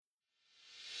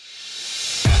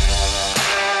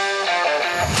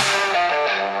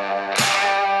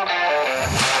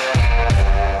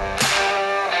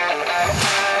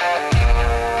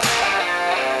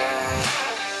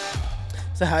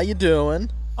So how you doing?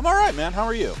 I'm all right, man. How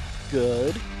are you?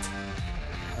 Good.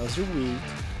 How's your week?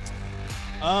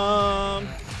 My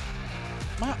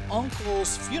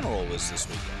uncle's funeral was this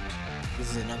weekend. This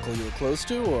is an uncle you were close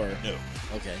to, or? No.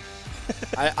 Okay.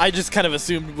 I just kind of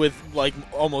assumed with, like,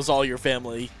 almost all your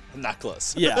family. Not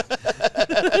close. Yeah.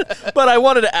 But I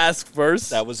wanted to ask first.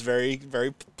 That was very,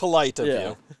 very polite of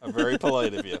Yeah. you. Very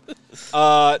polite of you.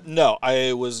 No,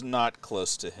 I was not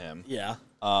close to him. Yeah.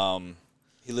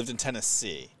 He lived in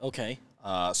Tennessee, Okay.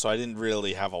 so I didn't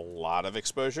really have a lot of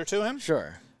exposure to him.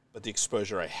 Sure. But the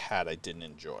exposure I had, I didn't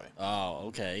enjoy. Oh,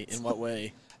 okay. In what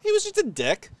way? He was just a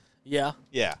dick. Yeah.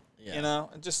 Yeah. Yeah. You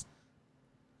know, just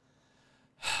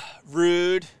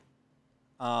rude,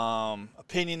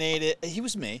 opinionated. He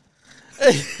was me.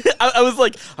 I was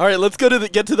like, all right, let's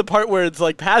get to the part where it's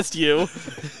like past you.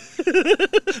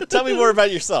 Tell me more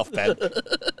about yourself, Ben.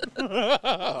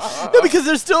 No, because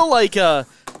there's still like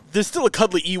there's still a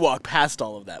cuddly Ewok past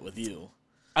all of that with you.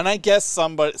 And I guess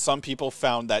some people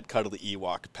found that cuddly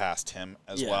Ewok past him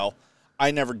as well.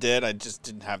 I never did. I just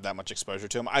didn't have that much exposure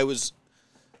to him. I was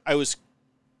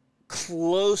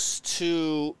close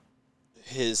to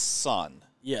his son.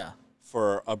 Yeah.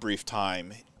 For a brief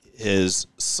time. His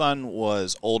son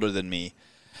was older than me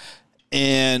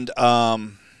and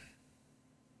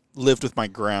lived with my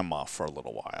grandma for a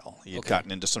little while. He had gotten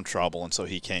into some trouble, and so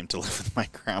he came to live with my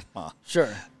grandma.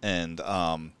 Sure. And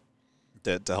to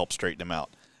help straighten him out.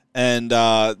 And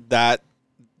I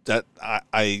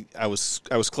was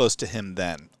close to him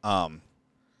then.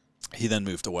 He then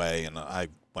moved away, and I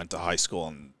went to high school,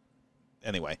 and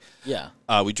anyway. Yeah.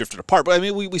 We drifted apart, but I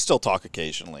mean, we still talk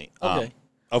occasionally. Okay.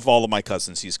 Of all of my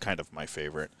cousins, he's kind of my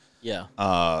favorite. Yeah.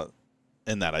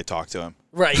 In that I talk to him.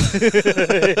 Right. So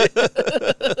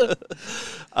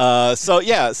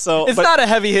it's not a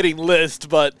heavy hitting list,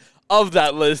 but of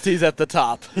that list, he's at the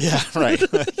top. Yeah, right.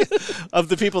 Of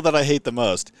the people that I hate the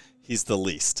most, he's the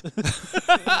least.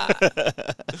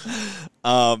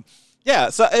 Yeah.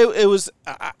 So it was.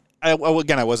 I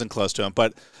wasn't close to him,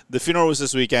 but the funeral was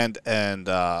this weekend, and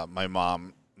my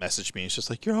mom messaged me. It's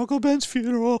just like, your Uncle Ben's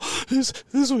funeral is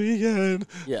this weekend.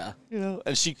 Yeah. You know,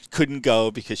 and she couldn't go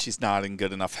because she's not in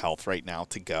good enough health right now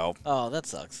to go. Oh, that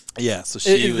sucks. Yeah, so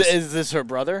Is this her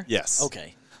brother? Yes.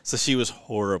 Okay. So she was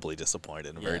horribly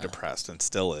disappointed and very depressed, and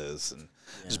still is, and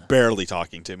just barely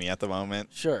talking to me at the moment.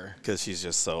 Sure. Because she's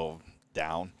just so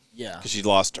down. Yeah. Because she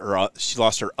lost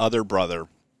her other brother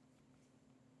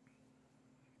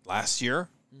last year.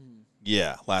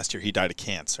 Yeah, last year he died of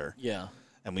cancer. Yeah.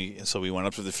 And we went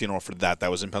up to the funeral for that.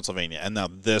 That was in Pennsylvania. And now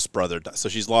this brother died. So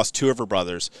she's lost two of her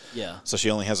brothers. Yeah. So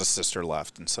she only has a sister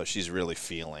left. And so she's really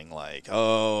feeling like,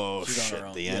 oh, She's on her shit,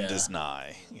 own. the end is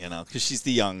nigh. You know, because she's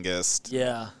the youngest.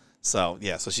 Yeah. So,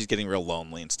 yeah, so she's getting real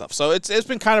lonely and stuff. So it's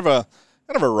been kind of a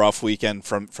rough weekend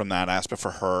from that aspect for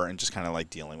her, and just kind of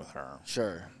like dealing with her.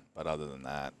 Sure. But other than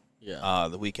that,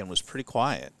 the weekend was pretty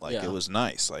quiet. Like, it was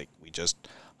nice. Like, we just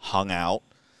hung out.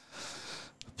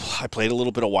 I played a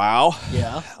little bit of WoW,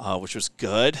 which was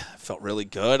good. Felt really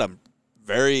good. I'm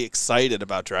very excited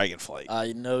about Dragonflight.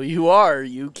 I know you are.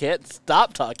 You can't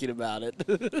stop talking about it.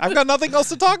 I've got nothing else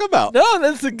to talk about. No,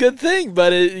 that's a good thing,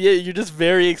 but you're just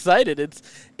very excited.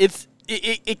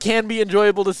 It can be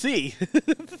enjoyable to see.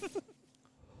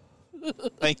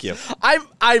 Thank you.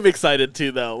 I'm excited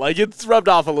too, though. Like, it's rubbed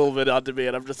off a little bit onto me,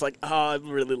 and I'm just like, oh, I'm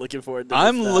really looking forward to this.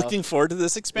 I'm looking forward to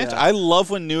this expansion. I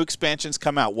love when new expansions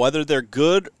come out, whether they're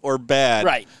good or bad.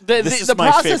 Right. The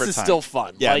process is still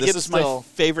fun. Yeah, like, this is my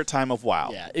favorite time of WoW.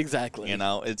 Yeah, exactly. You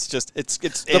know, it's just it's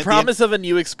the promise of a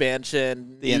new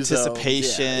expansion, the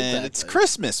anticipation. Yeah, exactly. It's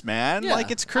Christmas, man. Yeah,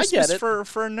 like, it's Christmas I get it.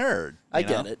 for a nerd. I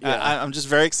get it. Yeah. I'm just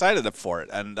very excited for it,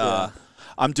 and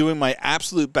I'm doing my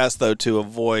absolute best, though, to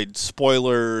avoid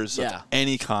spoilers of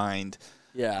any kind.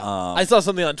 Yeah, I saw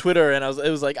something on Twitter, and it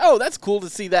was like, oh, that's cool to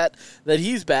see that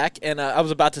he's back, and I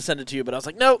was about to send it to you, but I was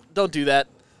like, no, don't do that.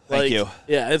 Thank you.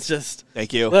 Yeah, it's just...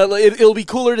 Thank you. It'll be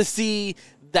cooler to see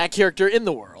that character in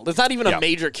the world. It's not even a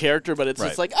major character, but it's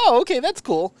just like, oh, okay, that's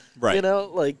cool. Right. You know,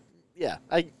 like, yeah,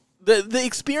 The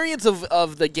experience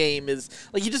of the game is,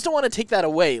 like, you just don't want to take that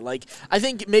away. Like, I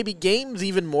think maybe games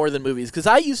even more than movies, because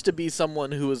I used to be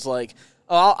someone who was like,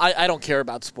 oh, I don't care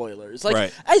about spoilers.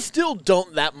 Like, I still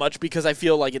don't that much, because I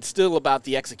feel like it's still about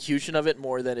the execution of it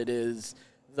more than it is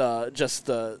the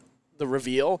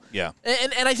reveal. Yeah.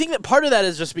 And I think that part of that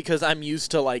is just because I'm used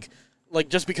to, like like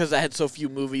just because I had so few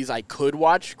movies I could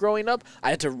watch growing up, I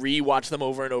had to rewatch them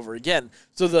over and over again.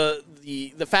 So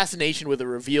the fascination with the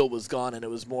reveal was gone, and it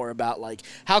was more about like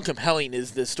how compelling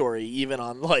is this story, even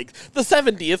on like the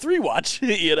 70th rewatch.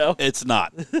 You know, it's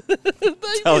not.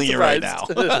 Telling you right now,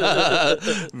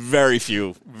 very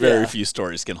few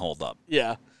stories can hold up.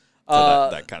 Yeah, to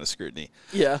that kind of scrutiny.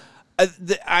 Yeah.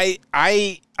 I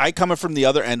coming from the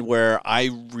other end where I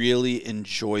really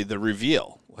enjoy the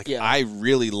reveal. Like I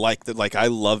really like that. Like I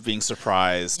love being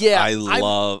surprised. Yeah, I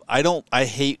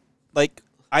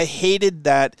hated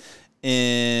that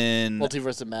in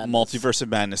Multiverse of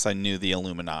Madness. I knew the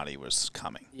Illuminati was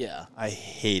coming. Yeah, I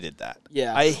hated that.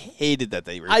 Yeah, I hated that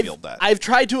they revealed that. I've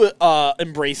tried to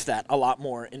embrace that a lot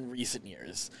more in recent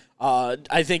years.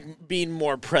 I think being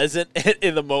more present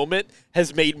in the moment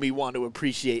has made me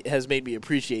appreciate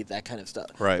that kind of stuff.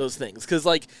 Right. Those things. Because,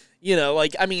 like, you know,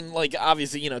 like, I mean, like,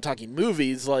 obviously, you know, talking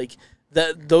movies, like,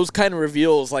 those kind of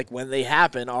reveals, like, when they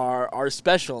happen are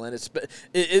special. And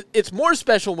it's more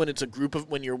special when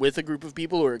when you're with a group of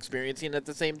people who are experiencing it at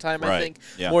the same time, right. I think.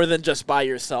 Yeah. More than just by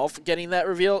yourself getting that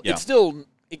reveal. Yeah.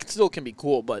 It still can be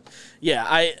cool, but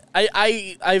yeah,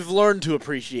 I've learned to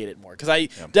appreciate it more because I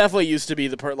definitely used to be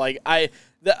I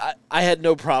had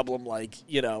no problem, like,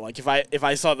 you know, like if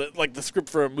I saw the script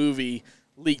for a movie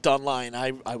leaked online,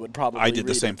 I would probably I did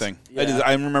the same thing. Yeah.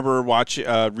 I remember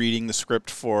reading the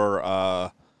script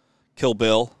for Kill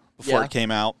Bill before it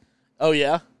came out. Oh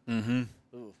yeah. Mm-hmm.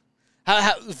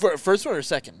 How for first one or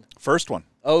second? First one.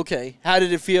 Okay. How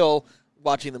did it feel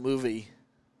watching the movie?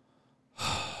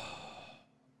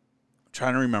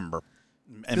 Trying to remember,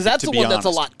 because that's the one that's a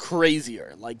lot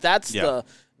crazier. Like that's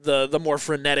the more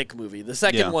frenetic movie. The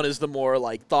second one is the more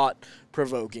like thought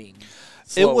provoking.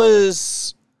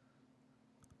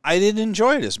 I didn't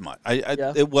enjoy it as much.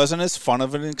 It wasn't as fun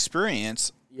of an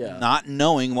experience. Yeah. Not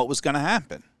knowing what was going to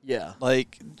happen. Yeah.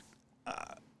 Like,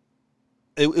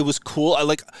 it was cool.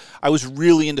 I was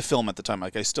really into film at the time.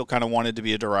 Like I still kind of wanted to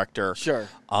be a director. Sure.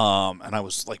 And I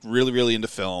was like really, really into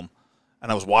film.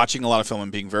 And I was watching a lot of film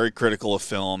and being very critical of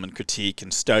film and critique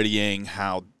and studying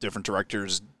how different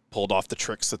directors pulled off the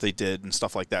tricks that they did and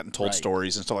stuff like that and told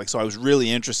stories and stuff like that. So I was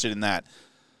really interested in that.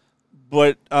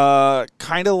 But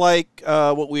kind of like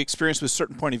what we experienced with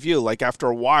Certain Point of View, like after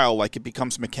a while, like it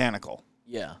becomes mechanical.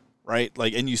 Yeah. Right?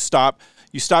 Like, and you stop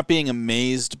being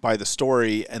amazed by the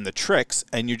story and the tricks,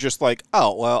 and you're just like,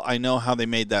 oh, well, I know how they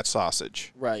made that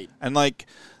sausage. Right. And like,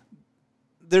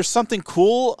 there's something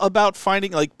cool about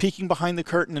peeking behind the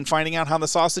curtain and finding out how the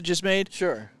sausage is made.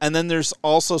 Sure. And then there's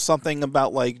also something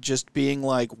about like just being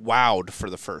like wowed for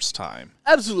the first time.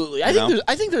 Absolutely. I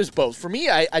think there's both. For me,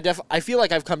 I feel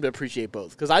like I've come to appreciate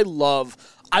both because I love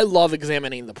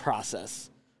examining the process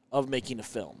of making a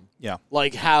film. Yeah.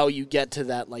 Like how you get to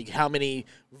that, like how many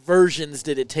versions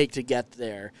did it take to get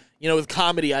there? You know, with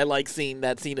comedy, I like seeing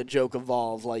a joke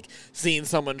evolve, like seeing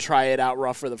someone try it out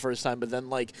rough for the first time, but then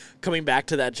like coming back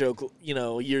to that joke, you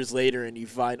know, years later, and you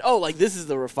find, oh, like this is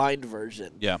the refined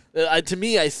version. Yeah. To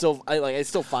me, I still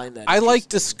find that. I like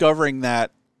discovering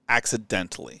that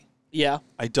accidentally. Yeah.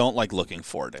 I don't like looking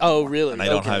for it anymore. Oh, really? And I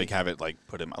don't have it like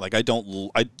put in my, like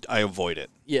I avoid it.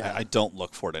 Yeah. I don't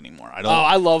look for it anymore.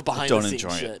 I love behind the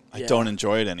scenes shit. I don't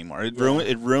enjoy it anymore.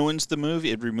 It ruins the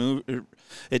movie.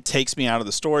 It takes me out of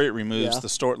the story. It removes the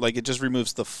story. Like it just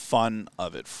removes the fun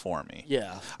of it for me.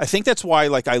 Yeah. I think that's why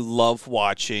like I love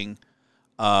watching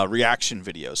reaction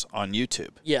videos on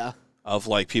YouTube. Yeah. Of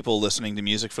like people listening to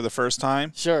music for the first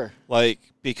time. Sure. Like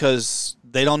because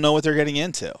they don't know what they're getting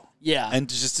into. Yeah. And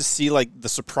just to see like the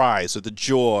surprise or the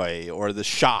joy or the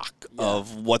shock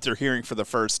of what they're hearing for the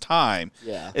first time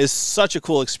is such a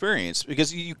cool experience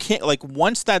because you can't, like,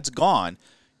 once that's gone,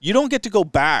 you don't get to go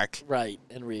back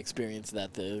and re-experience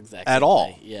that the exact at all.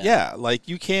 way. Yeah, like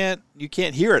you can't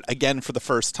hear it again for the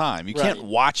first time. You can't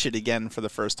watch it again for the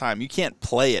first time. You can't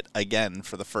play it again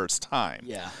for the first time.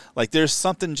 Yeah. Like there's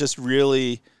something just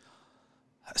really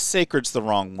sacred's the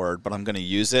wrong word, but I'm going to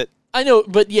use it. I know,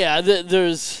 but yeah,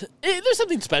 there's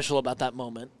something special about that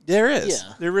moment. There is.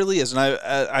 Yeah. There really is, and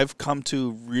I've come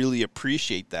to really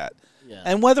appreciate that. Yeah.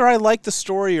 And whether I like the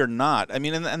story or not, I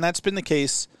mean, and that's been the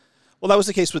case. Well, that was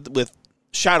the case with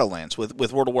Shadowlands,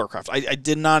 with World of Warcraft. I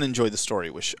did not enjoy the story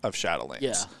of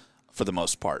Shadowlands for the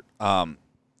most part,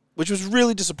 which was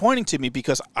really disappointing to me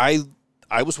because I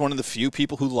was one of the few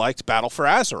people who liked Battle for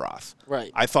Azeroth.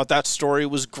 Right. I thought that story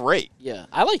was great. Yeah,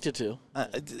 I liked it too.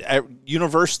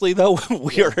 Universally, though,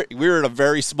 we're in a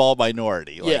very small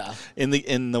minority. Like,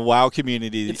 in the WoW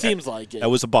community, it seems like it. That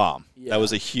was a bomb. Yeah. That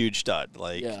was a huge dud.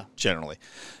 Like generally,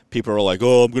 people are like,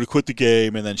 "Oh, I'm going to quit the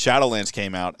game," and then Shadowlands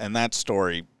came out, and that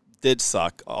story did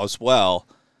suck as well,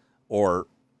 or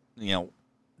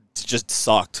just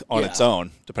sucked on its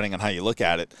own, depending on how you look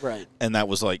at it. Right. And that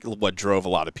was like what drove a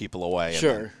lot of people away.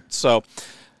 Sure. So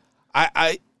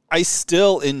I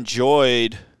still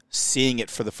enjoyed seeing it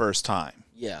for the first time.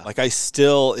 Yeah. Like I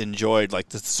still enjoyed like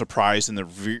the surprise and the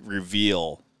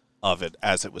reveal of it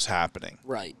as it was happening.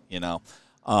 Right.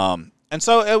 And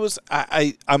so it was.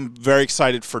 I'm very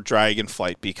excited for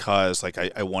Dragonflight because like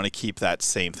I want to keep that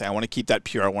same thing. I want to keep that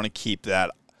pure. I want to keep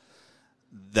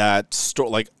that story.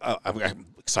 Like I'm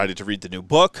excited to read the new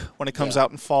book when it comes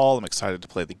out in fall. I'm excited to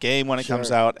play the game when it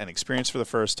comes out and experience for the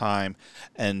first time,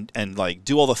 and like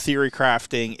do all the theory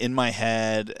crafting in my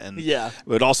head. And it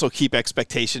would also keep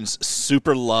expectations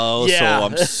super low. So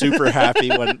I'm super happy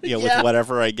when with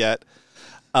whatever I get.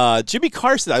 Jimmy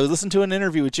Carr said, I was listening to an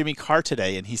interview with Jimmy Carr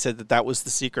today, and he said that was the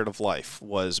secret of life,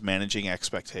 was managing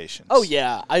expectations. Oh,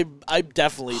 yeah. I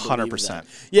definitely believe 100%. That.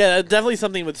 Yeah, definitely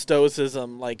something with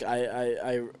stoicism. Like,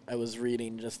 I was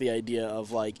reading just the idea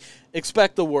of, like,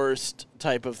 expect the worst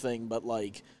type of thing, but,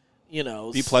 like,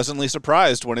 be pleasantly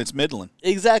surprised when it's middling.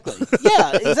 Exactly.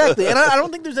 Yeah, exactly. And I don't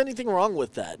think there's anything wrong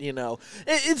with that,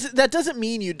 that doesn't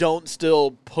mean you don't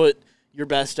still put your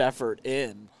best effort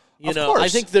in. I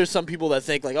think there's some people that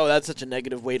think like, oh, that's such a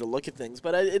negative way to look at things,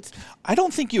 but I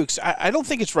don't think I don't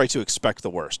think it's right to expect the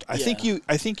worst. I think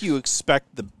you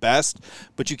expect the best,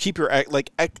 but you keep your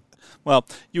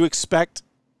you expect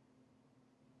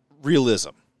realism.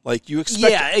 Like you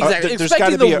expect, exactly. There's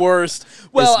expecting the worst.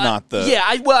 Well, not the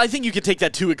I think you could take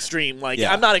that too extreme. Like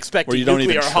I'm not expecting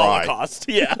nuclear holocaust.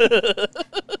 Yeah.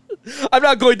 I'm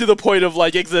not going to the point of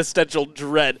like existential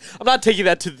dread. I'm not taking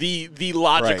that to the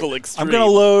logical extreme. I'm going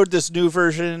to load this new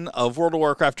version of World of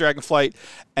Warcraft Dragonflight,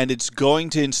 and it's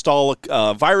going to install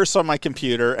a virus on my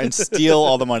computer and steal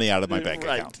all the money out of my bank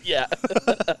account. Yeah.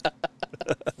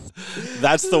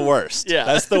 That's the worst. Yeah.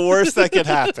 That's the worst that could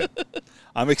happen.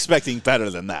 I'm expecting better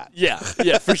than that. Yeah,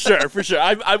 for sure.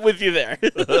 I'm with you there.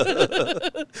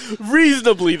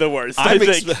 Reasonably the worst, I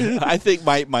think. I think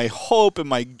my hope and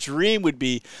my dream would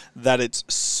be that it's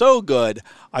so good,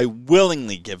 I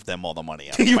willingly give them all the money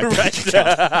out of my bank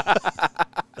account.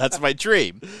 That's my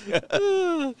dream.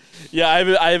 Yeah,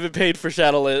 I haven't paid for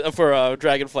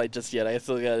Dragonflight just yet. I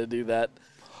still got to do that.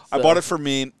 So. I bought it for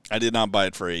me. I did not buy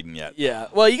it for Aiden yet. Yeah.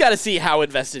 Well, you got to see how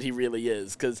invested he really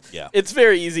is, because it's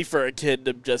very easy for a kid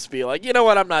to just be like, you know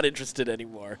what, I'm not interested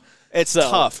anymore. It's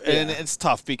tough. And it's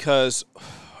tough because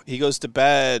he goes to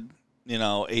bed,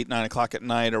 8, 9 o'clock at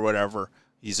night or whatever.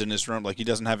 He's in his room. Like, he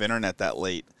doesn't have internet that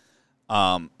late.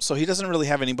 So he doesn't really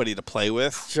have anybody to play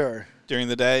with during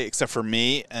the day except for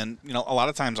me. And, a lot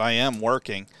of times I am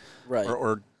working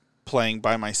or playing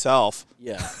by myself.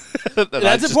 Yeah.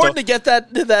 That's important to get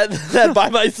that by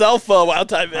myself WoW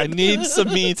time in. I need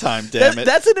some me time, damn it.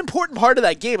 That's an important part of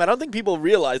that game. I don't think people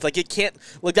realize. Like, it can't...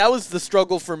 Like, that was the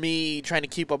struggle for me trying to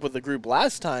keep up with the group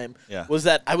last time, was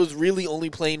that I was really only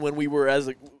playing when we were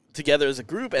together as a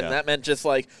group, and that meant just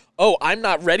like, oh, I'm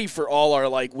not ready for all our,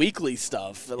 like, weekly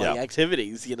stuff, like,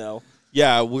 activities,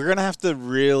 Yeah, we're going to have to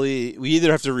we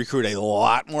either have to recruit a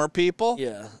lot more people.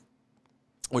 Yeah.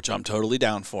 Which I'm totally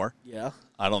down for. Yeah.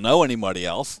 I don't know anybody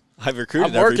else. I've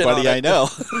recruited everybody I know.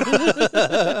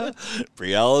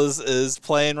 Brielle is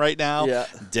playing right now. Yeah.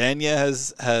 Danya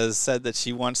has said that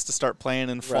she wants to start playing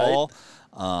in fall.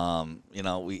 Right.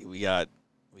 We got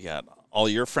all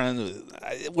your friends.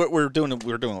 We're doing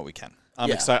what we can.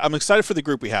 I'm excited. I'm excited for the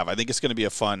group we have. I think it's going to be a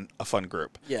fun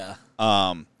group. Yeah.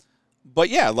 But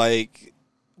yeah,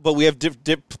 but we have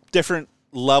different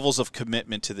levels of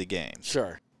commitment to the game.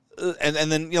 Sure. And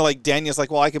then like Danya's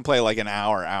like, well, I can play like an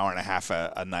hour and a half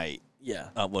a night. Yeah.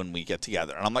 When we get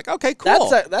together, and I'm like, okay, cool.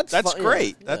 That's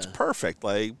great. Yeah. That's perfect.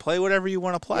 Like, play whatever you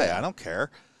want to play. Yeah. I don't care.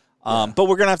 But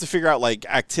we're gonna have to figure out like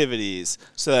activities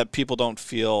so that people don't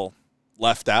feel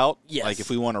left out. Yes. Like if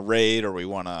we want to raid or we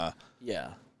want to.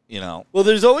 Yeah. Well,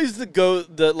 there's always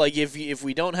like if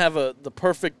we don't have the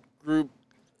perfect group.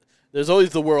 There's always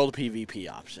the World PvP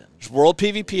option. World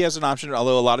PvP as an option,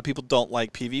 although a lot of people don't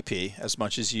like PvP as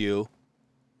much as you.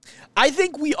 I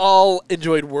think we all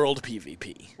enjoyed World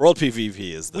PvP. World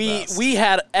PvP is the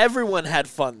best. Everyone had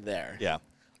fun there. Yeah.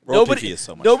 World PvP is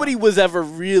so much Nobody fun. Was ever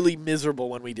really miserable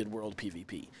when we did World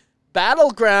PvP.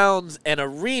 Battlegrounds and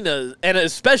arenas, and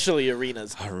especially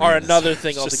arenas are another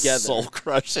thing altogether. Soul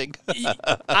crushing.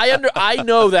 I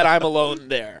know that I'm alone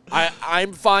there.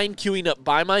 I'm fine queuing up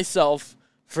by myself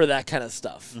for that kind of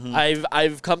stuff. Mm-hmm.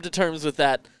 I've come to terms with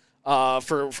that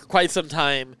for quite some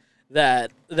time,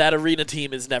 that arena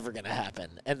team is never going to happen,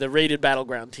 and the rated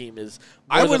battleground team is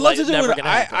I would love to do it.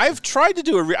 Happen. I've tried to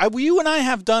do you and I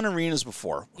have done arenas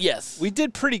before. Yes. We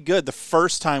did pretty good the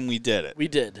first time we did it. We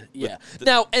did, yeah.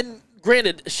 Now, and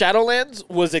granted, Shadowlands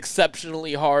was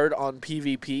exceptionally hard on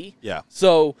PvP. Yeah.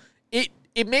 So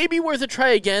it may be worth a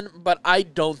try again, but I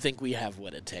don't think we have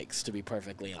what it takes, to be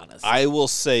perfectly honest. I will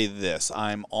say this.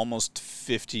 I'm almost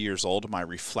 50 years old. My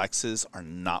reflexes are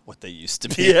not what they used to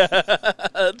be. Yeah,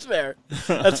 that's fair.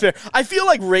 That's fair. I feel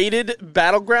like rated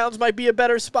Battlegrounds might be a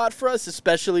better spot for us,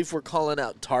 especially if we're calling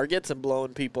out targets and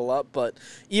blowing people up. But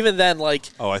even then, like...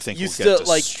 Oh, I think you we'll still, get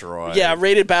destroyed. Like, yeah,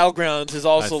 rated Battlegrounds is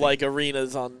also like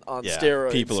arenas on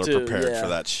steroids, people are too. prepared for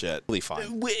that shit. Really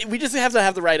fine. We just have to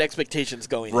have the right expectations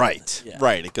going Right. in. Yeah.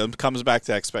 Right. It comes back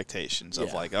to expectations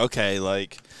of like, okay,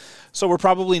 like, so we're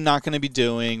probably not going to be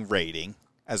doing raiding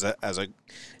as a if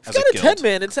you got a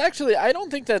 10-man, it's actually, I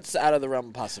don't think that's out of the realm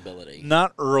of possibility.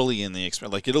 Not early in the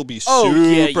expansion. Like, it'll be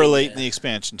super late in the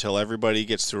expansion until everybody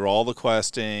gets through all the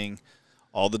questing,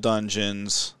 all the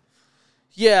dungeons.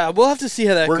 Yeah, we'll have to see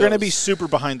how that goes. We're going to be super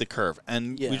behind the curve,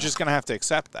 and we're just going to have to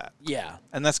accept that. Yeah.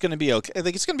 And that's going to be okay. I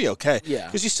think it's going to be okay. Yeah.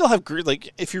 Because you still have,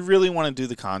 like, if you really want to do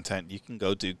the content, you can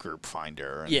go do Group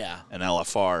Finder and, and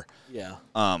LFR. Yeah.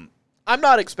 I'm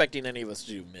not expecting any of us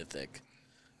to do Mythic,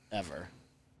 ever.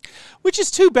 Which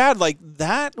is too bad. Like,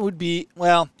 that would be,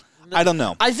 well, I don't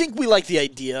know. I think we like the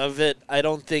idea of it. I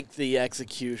don't think the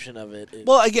execution of it is...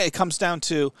 Well, again, it comes down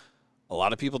to a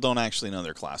lot of people don't actually know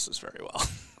their classes very well.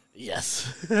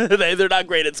 Yes. They're not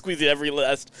great at squeezing every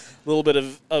last little bit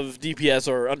of DPS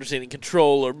or understanding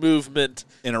control or movement.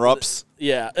 Interrupts.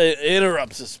 Yeah,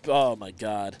 interrupts. Oh, my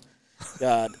God.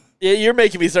 God. Yeah, you're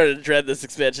making me start to dread this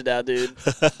expansion now, dude.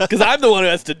 Because I'm the one who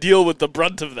has to deal with the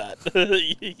brunt of that.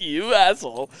 You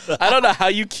asshole. I don't know how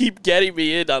you keep getting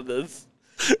me in on this.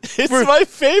 It's my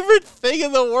favorite thing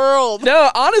in the world.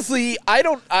 No, honestly, I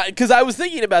don't... Because I was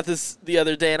thinking about this the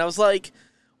other day, and I was like...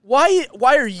 Why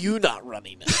are you not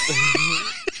running it?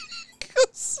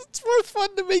 Because it's more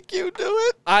fun to make you do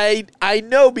it. I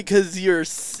know, because you're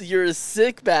a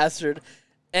sick bastard,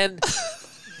 and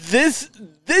this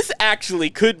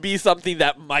actually could be something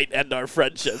that might end our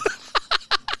friendship.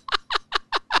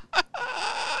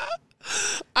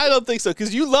 I don't think so,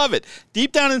 because you love it.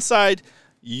 Deep down inside,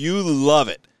 you love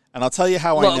it. And I'll tell you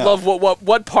how I know. Love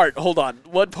what part? Hold on.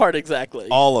 What part exactly?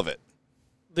 All of it.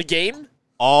 The game?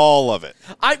 All of it.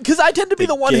 Because I tend to be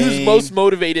the one who's most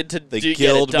motivated to get it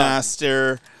done. The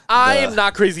Guildmaster. I am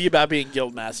not crazy about being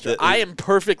Guildmaster. I am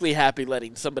perfectly happy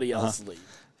letting somebody else lead.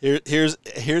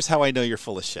 Here's how I know you're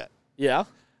full of shit. Yeah?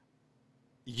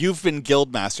 You've been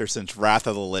Guildmaster since Wrath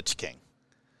of the Lich King.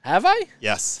 Have I?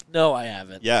 Yes. No, I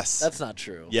haven't. Yes. That's not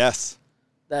true. Yes.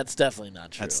 That's definitely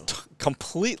not true. That's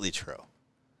completely true.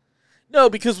 No,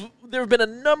 because there have been a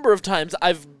number of times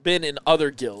I've been in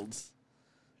other guilds.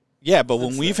 Yeah, but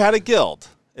when we've had a guild,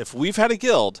 if we've had a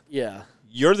guild,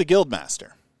 you're the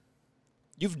Guildmaster.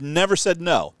 You've never said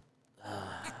no.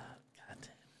 God damn.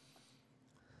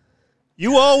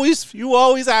 You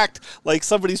always act like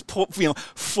somebody's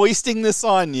foisting this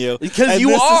on you. Because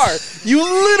you are. You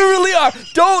literally are.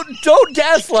 Don't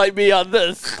gaslight me on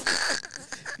this.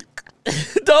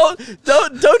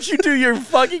 Don't you do your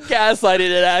fucking gaslighting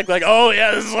and act like, oh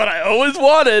yeah, this is what I always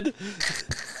wanted.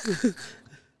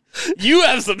 You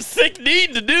have some sick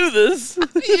need to do this.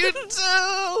 You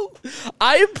do.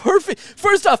 I am perfect.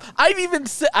 First off, I've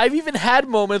even had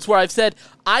moments where I've said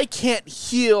I can't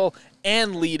heal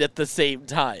and lead at the same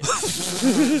time.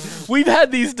 We've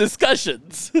had these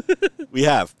discussions. We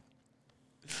have.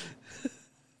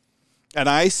 And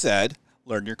I said,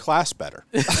 learn your class better.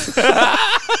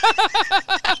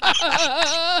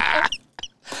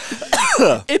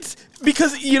 It's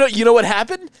because you know what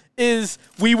happened is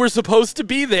we were supposed to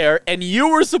be there and you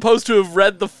were supposed to have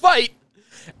read the fight,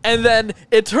 and then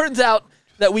it turns out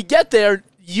that we get there,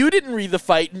 you didn't read the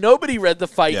fight, nobody read the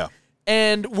fight,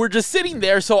 and we're just sitting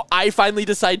there. So I finally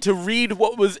decide to read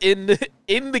what was in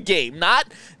the game,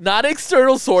 not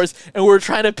external source, and we're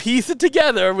trying to piece it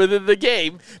together within the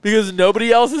game because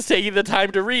nobody else is taking the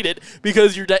time to read it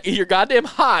because you're goddamn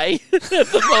high at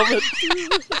the moment.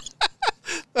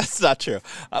 That's not true.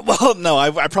 Well, no,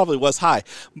 I probably was high,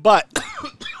 but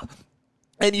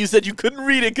and you said you couldn't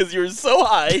read it because you were so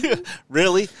high.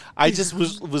 Really? I just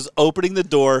was opening the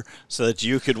door so that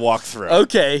you could walk through.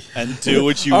 Okay. And do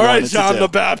what you wanted to do. All right, John the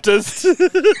Baptist.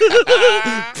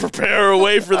 Prepare a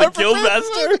way for the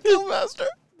Guildmaster.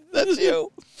 That's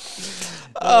you.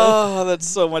 Oh, that's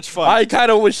so much fun. I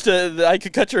kind of wish I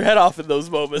could cut your head off in those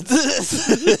moments.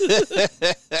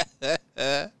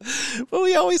 But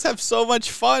we always have so much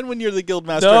fun when you're the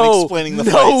Guildmaster and explaining the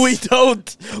fights. No, we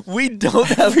don't. We don't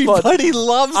have fun. Everybody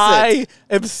loves it. I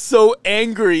am so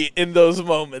angry in those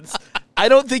moments. I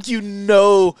don't think you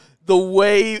know the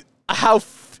way how...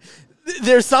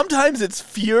 there's sometimes it's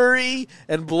fury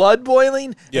and blood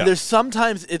boiling, and there's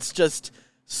sometimes it's just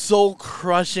soul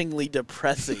crushingly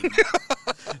depressing.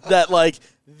 That like,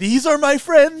 these are my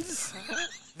friends.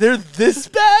 They're this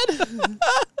bad?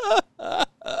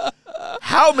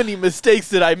 How many mistakes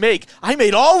did I make? I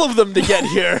made all of them to get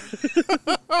here.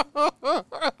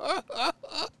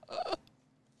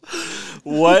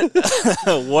 What?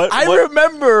 I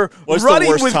remember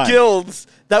running with guilds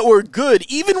that were good,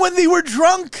 even when they were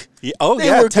drunk. They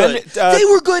were good. They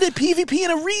were good at PvP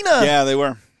and arena. Yeah, they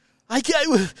were. I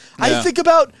think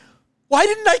about, why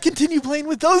didn't I continue playing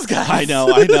with those guys? I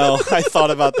know. I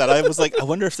thought about that. I was like, I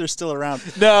wonder if they're still around.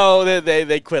 No,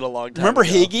 they quit a long time Remember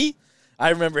ago. Higgy? I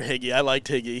remember Higgy. I liked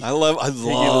Higgy. I loved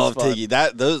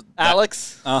Higgy.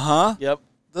 Alex? Uh-huh. Yep.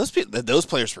 Those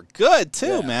players were good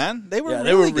too, man. They were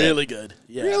really good.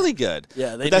 Yeah. Really good.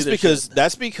 Yeah,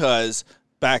 that's because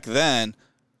back then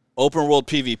open world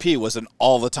PvP was an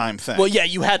all the time thing. Well, yeah,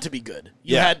 you had to be good.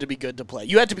 You had to be good to play.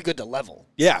 You had to be good to level.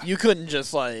 Yeah. You couldn't just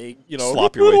slop your way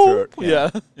through it. Yeah.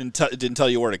 It didn't tell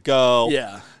you where to go.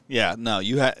 Yeah. Yeah, no,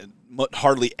 you had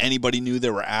hardly anybody knew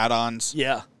there were add-ons.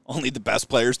 Yeah. Only the best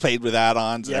players paid with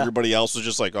add-ons, and everybody else was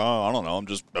just like, oh, I don't know, I'm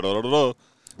just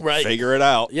right. Figure it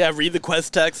out. Yeah, read the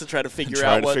quest text and try to figure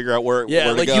out where where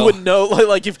to like go. You wouldn't know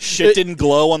like if shit didn't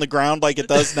glow on the ground like it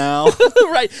does now.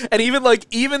 Right. And even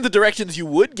the directions you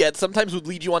would get sometimes would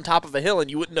lead you on top of a hill, and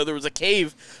you wouldn't know there was a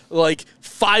cave like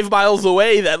 5 miles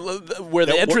away where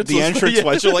the entrance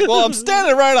was. You're like, well, I'm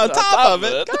standing right on top of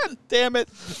it. God damn it.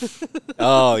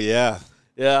 Oh yeah.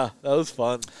 Yeah, that was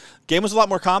fun. Game was a lot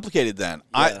more complicated then.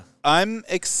 Yeah. I'm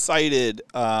excited.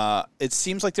 It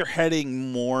seems like they're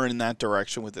heading more in that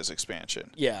direction with this expansion.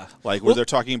 Yeah. Like where they're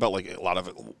talking about like a lot of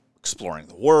exploring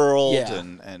the world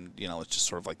and it's just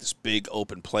sort of like this big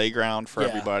open playground for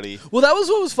everybody. Well, that was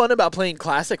what was fun about playing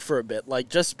Classic for a bit. Like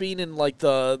just being in like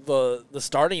the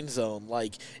starting zone,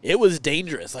 like it was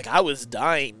dangerous. Like I was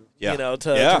dying.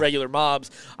 To regular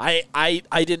mobs. I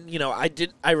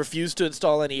refused to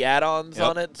install any add-ons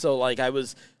on it. So like I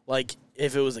was like,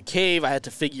 if it was a cave, I had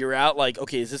to figure out like,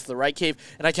 okay, is this the right cave?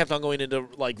 And I kept on going into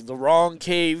like the wrong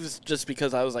caves just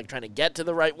because I was like trying to get to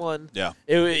the right one. Yeah.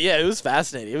 It was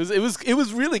fascinating. It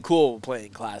was really cool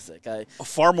playing Classic.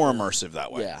 Far more immersive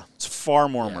that way. Yeah. It's far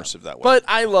more immersive that way. But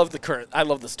I love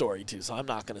the story too, so I'm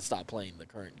not going to stop playing the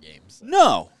current games.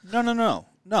 No.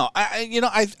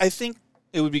 I think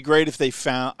it would be great if they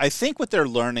found. I think what they're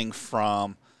learning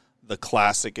from the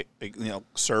Classic,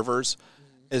 servers,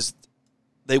 is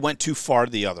they went too far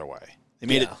the other way. They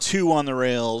made it too on the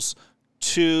rails,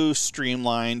 too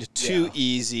streamlined, too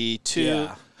easy, too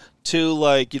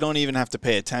like you don't even have to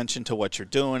pay attention to what you're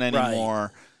doing anymore.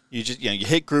 Right. You just you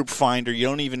hit group finder. You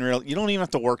don't even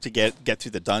have to work to get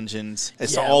through the dungeons.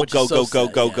 It's all go.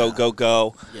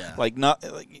 Yeah.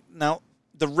 Now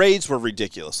the raids were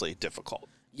ridiculously difficult.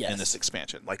 Yes. In this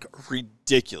expansion, like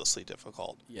ridiculously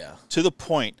difficult. Yeah. To the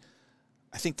point,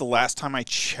 I think the last time I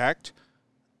checked,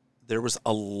 there was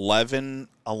 11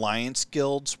 alliance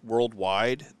guilds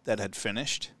worldwide that had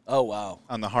finished. Oh wow!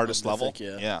 On the hardest level.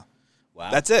 Yeah.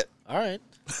 Wow. That's it. All right.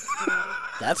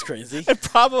 That's crazy.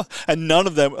 And none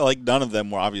of them were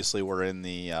in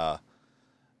the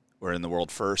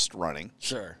world first running.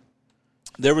 Sure.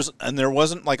 There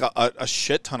wasn't like a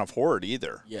shit ton of horde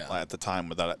either. Yeah. At the time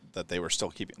that they were still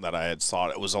keeping that I had saw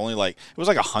it. It was like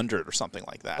 100 or something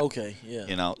like that. Okay.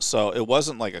 Yeah. So it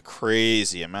wasn't like a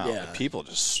crazy amount. Yeah. But people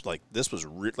just like this was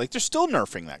like they're still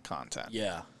nerfing that content.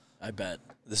 Yeah. I bet.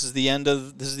 This is the end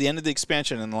of the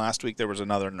expansion, and last week there was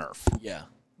another nerf. Yeah.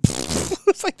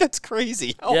 It's like that's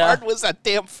crazy. How hard was that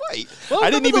damn fight? Well,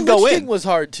 I didn't even go in. Lich King was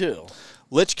hard too.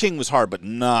 Lich King was hard, but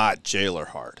not Jailer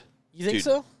hard. You think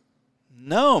so?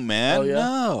 No, man.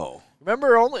 No.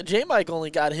 Remember, J-Mike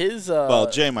only got his... well,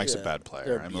 J-Mike's a bad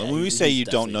player. When we say you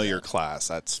don't know your class,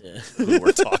 that's who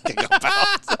we're talking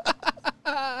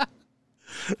about.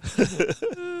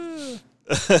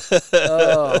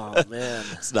 Oh, man.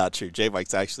 It's not true.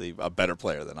 J-Mike's actually a better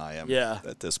player than I am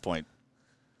at this point.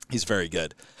 He's very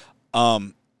good.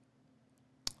 What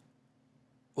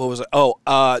was it?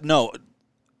 No.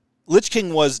 Lich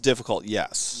King was difficult,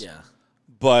 yes. Yeah.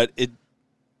 But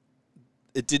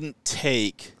it didn't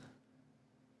take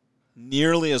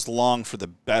nearly as long for the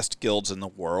best guilds in the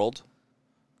world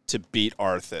to beat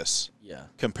Arthas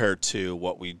compared to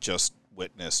what we just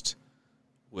witnessed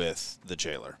with the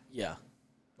Jailer. Yeah.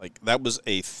 Like, that was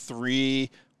a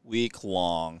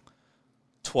 3-week-long,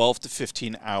 12 to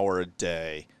 15 hour a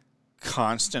day,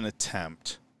 constant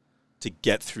attempt to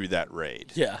get through that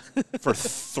raid. Yeah. For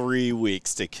 3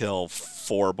 weeks to kill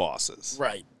 4 bosses.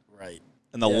 Right.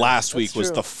 And the last week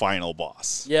was the final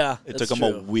boss. Yeah, it took them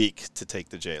a week to take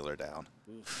the jailer down.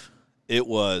 Oof. It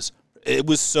was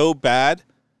so bad.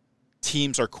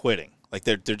 Teams are quitting. Like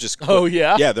they're just Oh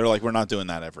yeah? Yeah, they're like, we're not doing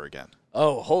that ever again.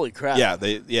 Oh, holy crap.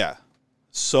 Yeah,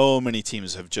 so many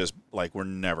teams have just like, we're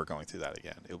never going through that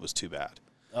again. It was too bad.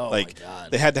 Oh like, my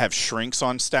God. They had to have shrinks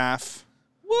on staff.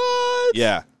 What?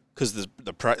 Yeah. Because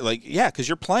because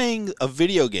you're playing a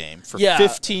video game for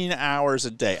 15 hours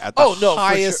a day at the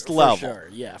highest level. For sure.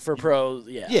 Yeah, for pros.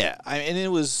 Yeah. Yeah, and it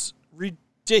was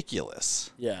ridiculous.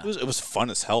 Yeah, it was fun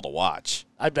as hell to watch.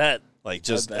 I bet.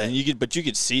 And you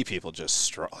could see people just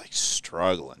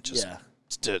struggling, just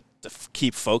to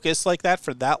keep focus like that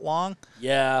for that long.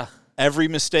 Yeah. Every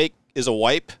mistake is a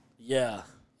wipe. Yeah.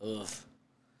 Ugh.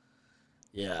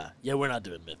 Yeah. Yeah. We're not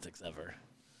doing mythics ever.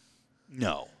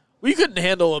 No. We couldn't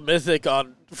handle a mythic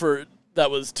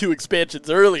that was 2 expansions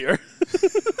earlier.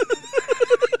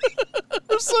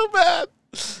 We're so bad.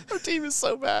 Our team is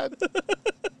so bad.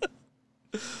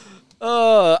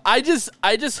 I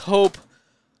just hope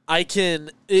I can,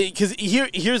 because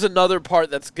here's another part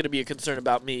that's going to be a concern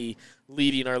about me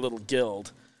leading our little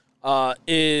guild.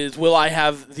 Is will I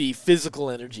have the physical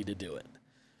energy to do it?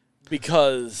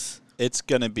 Because it's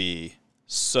going to be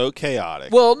so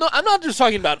chaotic. Well, no, I'm not just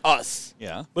talking about us.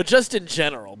 Yeah. But just in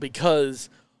general, because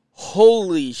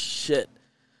holy shit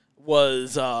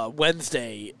was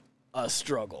Wednesday a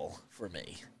struggle for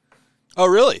me. Oh,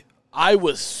 really? I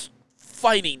was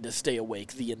fighting to stay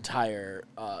awake the entire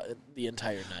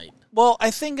night. Well,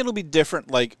 I think it'll be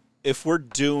different. Like if we're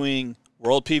doing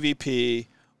World PvP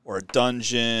or a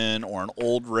dungeon or an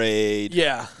old raid,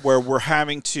 where we're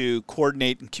having to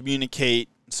coordinate and communicate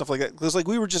and stuff like that. Because like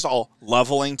we were just all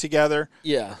leveling together.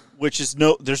 Yeah. Which is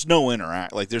there's no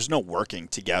interact, like there's no working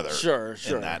together. Sure.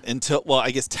 In that until I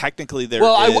guess technically there.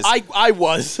 Well, I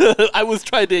was I was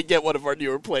trying to get one of our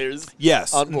newer players.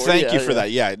 Yes, on board. Thank you for that.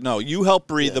 Yeah, no, you helped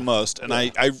Bree the most, and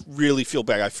I really feel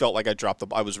bad. I felt like I dropped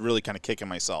I was really kind of kicking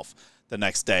myself the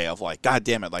next day of like, God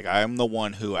damn it, like I'm the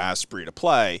one who asked Bree to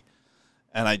play,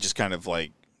 and I just kind of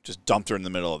like just dumped her in the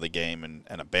middle of the game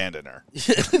and abandoned her.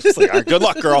 It's like, all right, good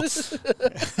luck, girl.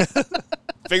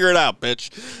 Figure it out, bitch.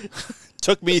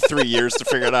 Took me 3 years to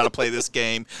figure out how to play this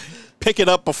game. Pick it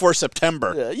up before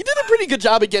September. Yeah, you did a pretty good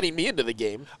job at getting me into the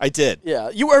game. I did.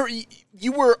 Yeah, you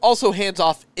were also hands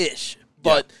off ish,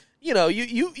 but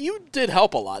you did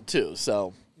help a lot too.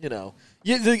 So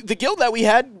the guild that we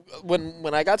had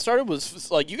when I got started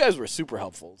was like you guys were super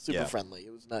helpful, super friendly.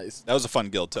 It was nice. That was a fun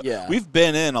guild too. Yeah, we've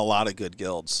been in a lot of good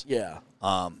guilds. Yeah.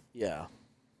 Yeah.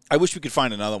 I wish we could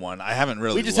find another one. I haven't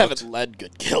really. We just haven't led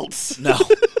good guilds. No.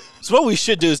 So what we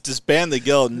should do is disband the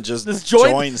guild and just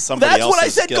join somebody else's That's what I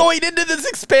said guild. Going into this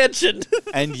expansion.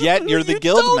 And yet you're the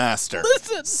guild master.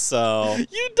 Listen. So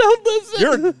you don't listen.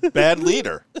 You're a bad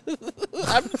leader.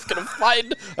 I'm just going to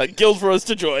find a guild for us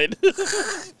to join.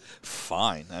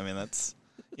 Fine. I mean, that's,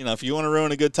 if you want to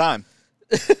ruin a good time.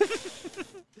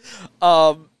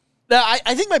 Now,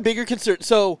 I think my bigger concern,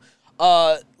 so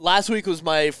last week was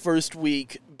my first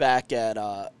week back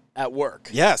at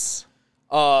work. Yes.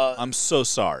 I'm so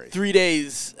sorry. 3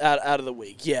 days out of the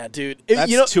week. Yeah, dude.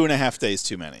 That's 2.5 days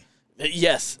too many.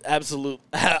 Yes, absolutely.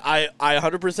 I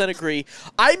 100% agree.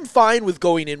 I'm fine with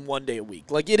going in 1 day a week.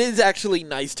 Like, it is actually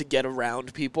nice to get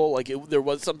around people. Like, there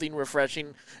was something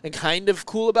refreshing and kind of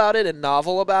cool about it and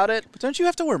novel about it. But don't you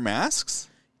have to wear masks?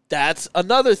 That's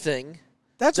another thing.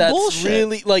 That's bullshit.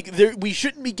 Really, like, we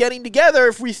shouldn't be getting together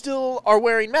if we still are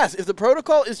wearing masks. If the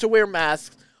protocol is to wear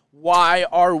masks, why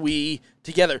are we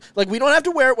together? Like, we don't have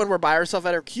to wear it when we're by ourselves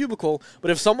at our cubicle, but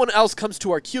if someone else comes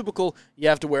to our cubicle, you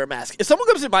have to wear a mask. If someone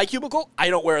comes to my cubicle, I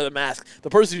don't wear the mask. The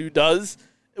person who does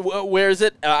wears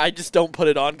it, I just don't put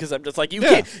it on because I'm just like, you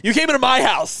came into my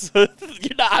house.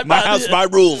 My house, my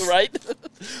rules. Right?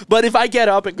 But if I get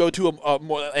up and go to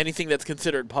anything that's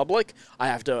considered public, I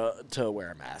have to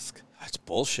wear a mask. That's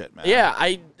bullshit, man.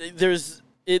 Yeah,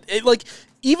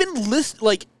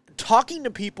 talking to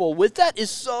people with that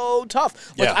is so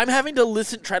tough. Like, I'm having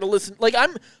to try to listen. Like,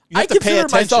 I consider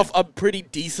myself a pretty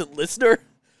decent listener,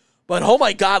 but oh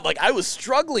my God, like, I was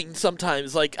struggling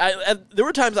sometimes. Like, there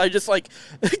were times I just, like,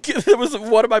 there was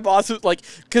one of my bosses, like,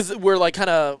 because we're, like,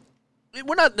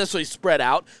 we're not necessarily spread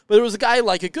out, but there was a guy,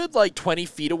 like, a good, like, 20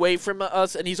 feet away from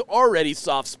us, and he's already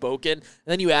soft-spoken, and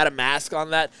then you add a mask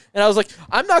on that, and I was like,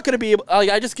 I'm not going to be able, like,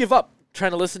 I just give up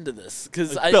trying to listen to this.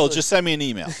 Bill, just send me an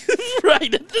email.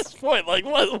 Right, at this point, like,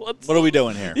 what are we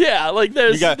doing here? Yeah, like,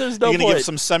 there's no point. You're going to give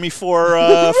some semaphore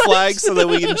flags so that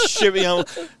we can ship,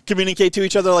 communicate to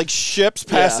each other like ships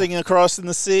passing across in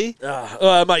the sea.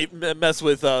 I might mess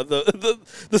with the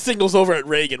signals over at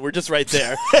Reagan. We're just right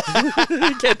there.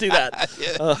 You can't do that.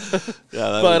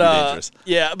 That would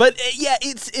be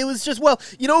dangerous. It was just, well,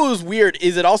 you know what was weird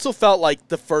is it also felt like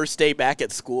the first day back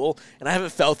at school, and I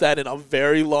haven't felt that in a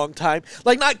very long time.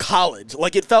 Like, not college.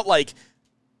 Like, it felt like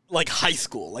high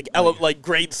school, like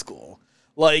grade school.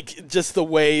 Like, just the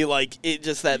way, like, it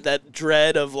just that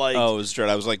dread of, like... Oh, it was dread.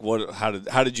 I was like, what? How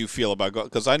did you feel about going?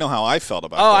 Because I know how I felt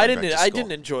about going back to school. I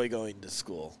didn't enjoy going to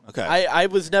school. Okay. I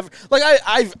was never... Like,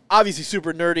 I've obviously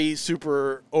super nerdy,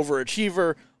 super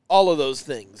overachiever, all of those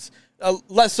things.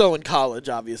 Less so in college,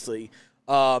 obviously,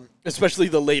 especially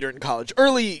the later in college.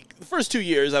 The first 2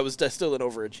 years, I was still an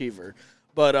overachiever.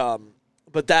 But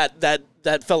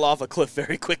that fell off a cliff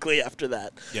very quickly after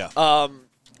that. Yeah.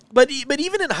 But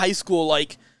even in high school,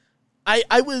 like,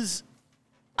 I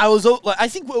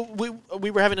think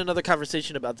we were having another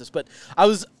conversation about this, but I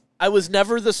was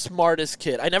never the smartest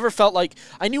kid. I never felt like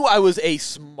I knew I was a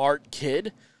smart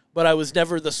kid, but I was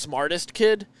never the smartest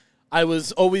kid. I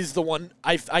was always the one.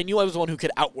 I knew I was the one who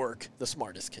could outwork the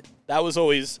smartest kid. That was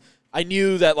always. I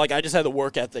knew that, like, I just had the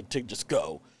work ethic to just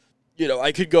go. You know,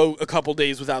 I could go a couple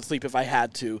days without sleep if I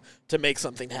had to make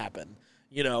something happen.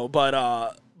 You know,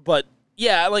 but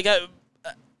yeah, like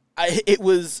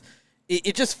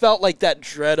it just felt like that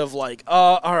dread of, like,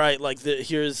 all right, like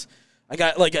I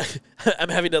got, like, I'm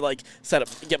having to, like,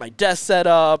 get my desk set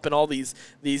up and all these,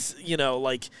 you know,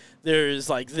 like, there's,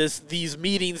 like, these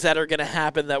meetings that are going to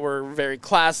happen that were very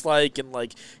class-like, and,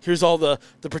 like, here's all the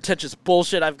pretentious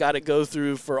bullshit I've got to go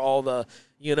through for all the,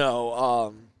 you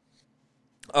know,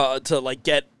 to, like,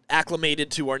 get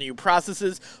acclimated to our new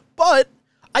processes. But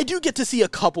I do get to see a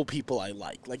couple people I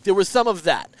like. Like, there was some of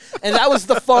that. And that was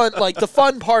the fun, like, the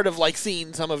fun part of, like,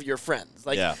 seeing some of your friends.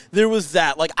 Like, there was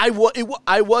that. Like, I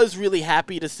was really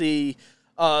happy to see,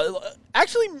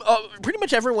 actually, pretty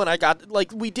much everyone I got,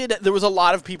 like, there was a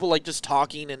lot of people, like, just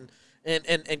talking and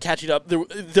catching up.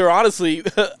 There honestly,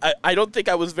 I don't think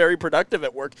I was very productive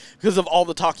at work because of all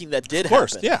the talking that did happen.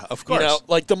 Of course, yeah, of course. You know,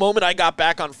 like, the moment I got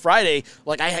back on Friday,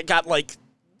 like, I had got, like,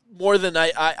 more than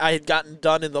I had gotten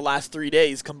done in the last 3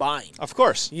 days combined. Of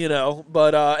course. You know,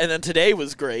 but and then today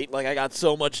was great. Like, I got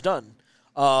so much done.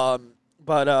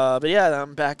 But yeah,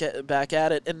 I'm back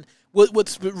at it. And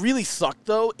what's really sucked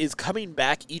though is coming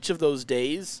back each of those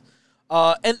days.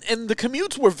 And the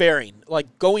commutes were varying.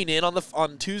 Like, going in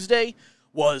on Tuesday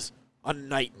was a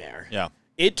nightmare. Yeah.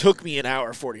 It took me an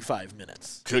hour 45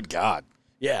 minutes. Good God.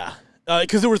 Yeah.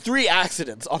 Because there were 3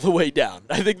 accidents on the way down.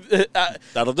 I think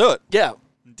that'll do it. Yeah.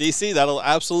 DC, that'll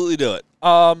absolutely do it.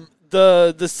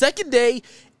 The second day,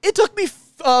 it took me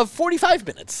 45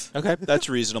 minutes. Okay, that's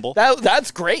reasonable. That's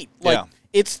great. Like, yeah.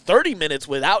 It's 30 minutes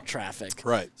without traffic.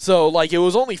 Right. So, like, it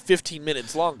was only 15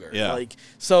 minutes longer. Yeah. Like,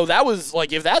 so that was,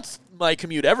 like, if that's my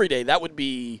commute every day, that would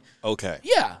be... Okay.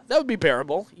 Yeah, that would be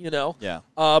bearable, you know? Yeah.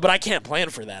 But I can't plan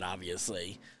for that,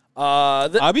 obviously.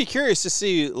 I'd be curious to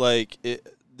see, like...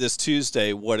 this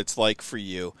Tuesday, what it's like for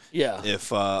you. Yeah.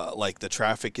 If, like, the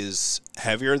traffic is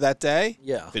heavier that day.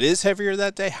 Yeah. If it is heavier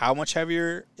that day, how much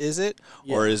heavier is it?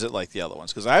 Yeah. Or is it like the other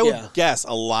ones? Because I would guess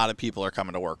a lot of people are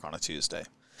coming to work on a Tuesday.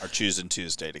 Or choosing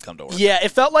Tuesday to come to work. Yeah, it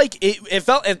felt like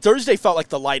and Thursday felt like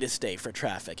the lightest day for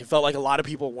traffic. It felt like a lot of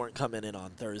people weren't coming in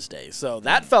on Thursday. So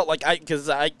that felt like because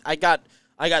I got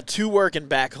to work and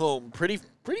back home pretty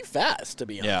fast, to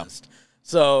be honest.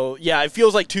 So yeah, it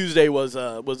feels like Tuesday was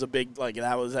a big, like,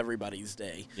 that was everybody's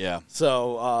day. Yeah.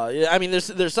 So I mean,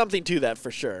 there's something to that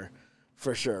for sure.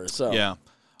 So yeah,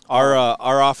 our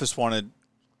office wanted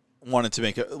to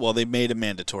make it. Well, they made a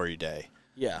mandatory day.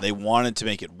 Yeah. They wanted to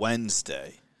make it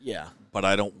Wednesday. Yeah. But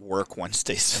I don't work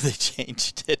Wednesday, so they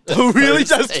changed it. Oh, really?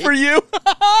 Just for you?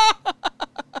 I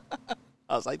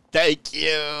was like, thank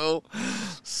you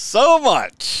so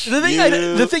much. The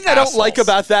thing I don't like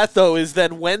about that, though, is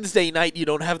then Wednesday night you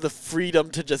don't have the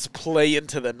freedom to just play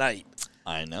into the night.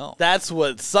 I know. That's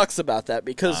what sucks about that,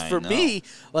 because for me,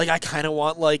 like, I kind of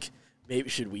want, like, maybe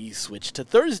should we switch to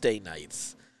Thursday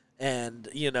nights? And,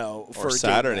 you know, or for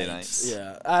Saturday nights.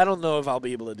 Yeah. I don't know if I'll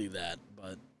be able to do that,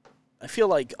 but I feel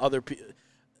like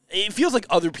it feels like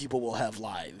other people will have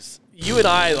lives. You and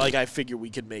I, like, I figure we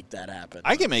could make that happen.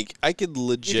 I could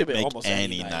legit make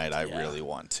any night I really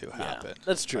want to happen. Yeah,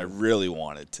 that's true. I really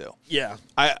wanted to. Yeah.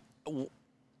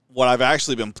 What I've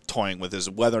actually been toying with is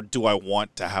whether do I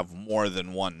want to have more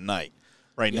than one night.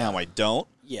 Right now I don't.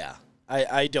 Yeah.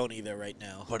 I don't either right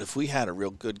now. But if we had a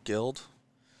real good guild,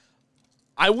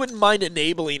 I wouldn't mind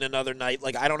enabling another night.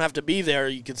 Like, I don't have to be there.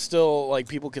 You can still, like,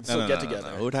 people can still get together.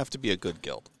 No. It would have to be a good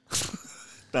guild.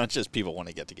 Not just people want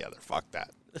to get together. Fuck that.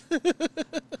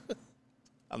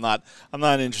 I'm not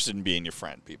interested in being your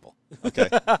friend, people. Okay.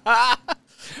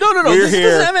 No. This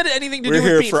doesn't have anything to do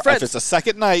with being friends. If it's a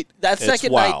second night, that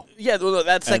second night,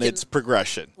 and it's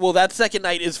progression. Well, that second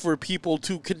night is for people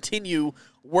to continue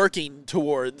working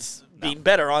towards being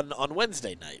better on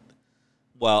Wednesday night.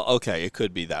 Well, okay, it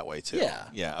could be that way too.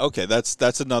 Yeah. Okay,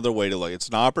 that's another way to look. It's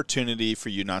an opportunity for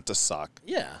you not to suck.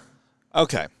 Yeah.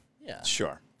 Okay. Yeah.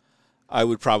 Sure. I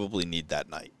would probably need that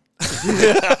night.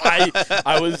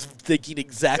 I was thinking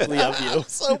exactly of you.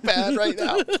 So bad right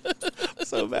now.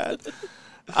 So bad.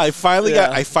 I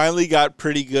finally got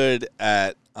pretty good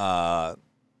at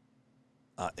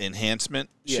enhancement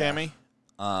chamois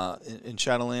in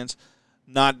Shadowlands.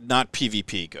 Not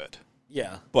PvP good.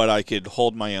 Yeah. But I could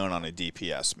hold my own on a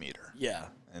DPS meter. Yeah.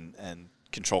 And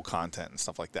control content and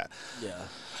stuff like that. Yeah.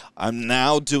 I'm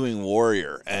now doing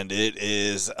Warrior, and it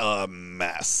is a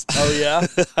mess. Oh yeah?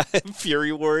 I'm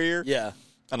Fury Warrior. Yeah.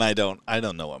 And I don't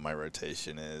know what my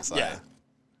rotation is. Yeah. I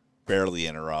barely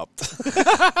interrupt.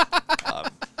 I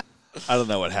don't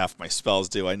know what half my spells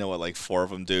do. I know what like 4 of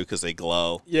them do because they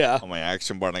glow. Yeah. On my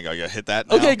action bar, and I go, "Yeah, hit that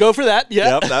now." Okay, go for that.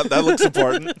 Yeah. Yep, that looks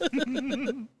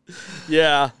important.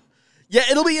 Yeah. Yeah,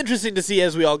 it'll be interesting to see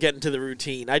as we all get into the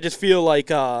routine. I just feel like,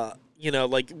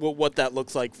 what that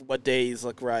looks like, what days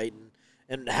look right,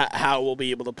 and how we'll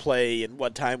be able to play and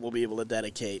what time we'll be able to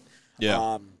dedicate.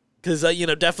 Yeah. Because,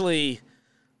 definitely,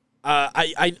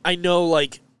 I know,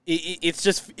 like, it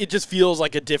just feels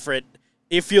like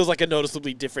it feels like a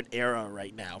noticeably different era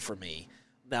right now for me,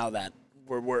 now that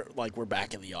we're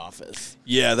back in the office.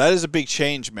 Yeah, that is a big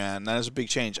change, man. That is a big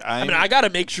change. I got to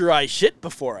make sure I shit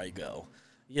before I go.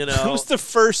 You know, I remember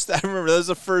that was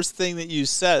the first thing that you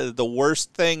said. The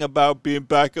worst thing about being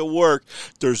back at work,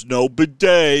 there's no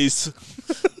bidets.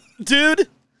 Dude,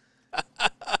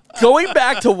 going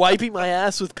back to wiping my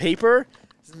ass with paper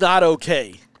is not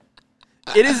okay.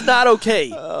 It is not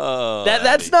okay. Oh,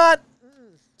 that's not,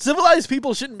 civilized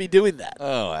people shouldn't be doing that.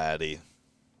 Oh, Addy.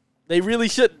 They really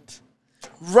shouldn't.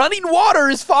 Running water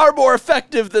is far more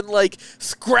effective than, like,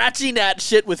 scratching at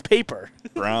shit with paper.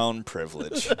 Brown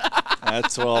privilege.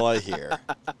 That's all I hear.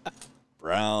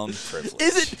 Brown privilege.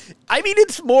 Is it? I mean,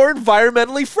 it's more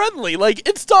environmentally friendly. Like,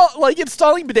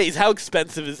 installing bidets, how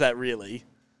expensive is that really?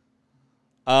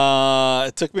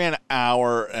 It took me an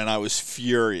hour, and I was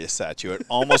furious at you. It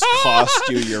almost cost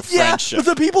you your friendship. Yeah,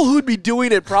 but the people who'd be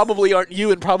doing it probably aren't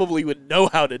you, and probably would know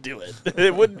how to do it.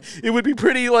 It would be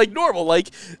pretty like normal.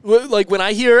 Like when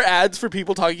I hear ads for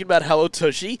people talking about Hello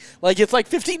Tushy, like it's like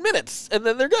 15 minutes, and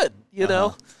then they're good. You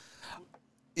know.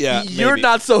 Yeah, you're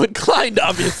not so inclined,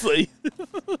 obviously.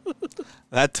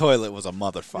 That toilet was a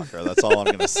motherfucker. That's all I'm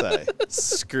going to say.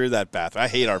 Screw that bathroom. I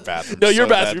hate our bathroom. No, your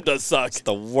bathroom does suck. It's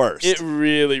the worst. It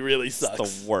really, really sucks.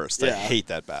 It's the worst. Yeah. I hate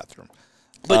that bathroom.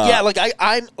 But yeah, like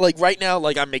I'm like right now,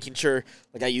 like I'm making sure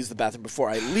like I use the bathroom before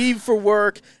I leave for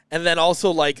work, and then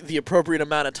also like the appropriate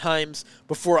amount of times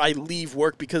before I leave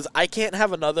work, because I can't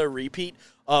have another repeat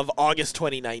of August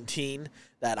 2019,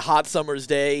 that hot summer's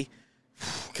day,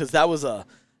 because that was a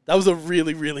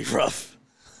really, really rough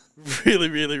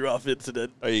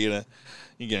incident. Are you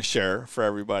gonna share for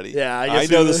everybody? Yeah, I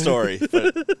know the story,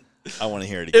 but I want to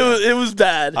hear it again. It was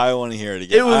bad. I want to hear it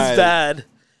again. It was bad.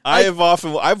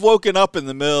 I've woken up in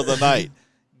the middle of the night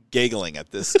giggling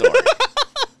at this story.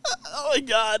 Oh my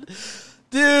god,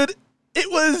 dude!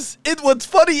 What's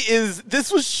funny is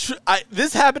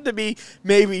this happened to me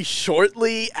maybe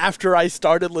shortly after I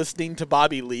started listening to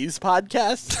Bobby Lee's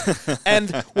podcast,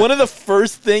 and one of the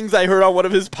first things I heard on one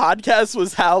of his podcasts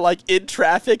was how, like, in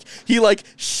traffic he like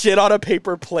shit on a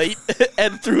paper plate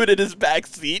and threw it in his back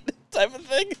seat, type of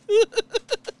thing.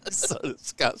 So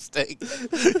disgusting.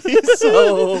 He's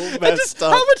so messed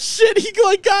up. How much shit he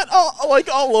like got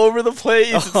all over the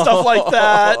place and stuff like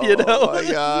that, you know? Oh my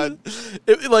god.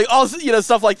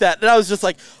 Stuff like that. And I was just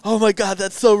like, oh my god,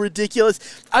 that's so ridiculous.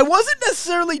 I wasn't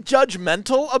necessarily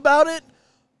judgmental about it,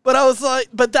 but I was like,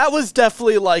 but that was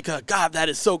definitely like, god, that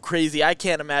is so crazy. I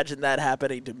can't imagine that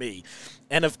happening to me.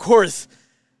 And of course,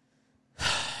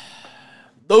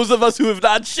 those of us who have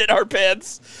not shit our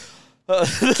pants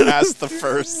cast the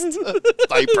first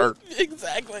diaper.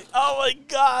 Exactly. Oh my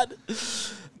god.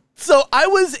 So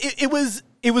it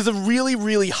was a really,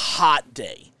 really hot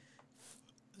day.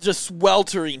 Just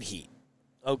sweltering heat.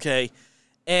 Okay?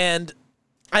 And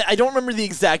I don't remember the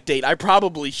exact date. I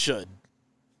probably should.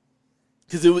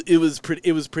 because it was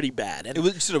pretty bad. And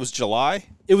you said it was July?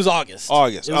 It was August. It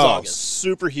was August.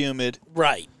 Super humid.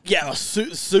 Right. Yeah,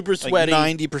 super sweaty.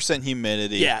 90%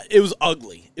 humidity. Yeah, it was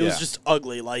ugly. It was just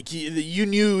ugly. Like, you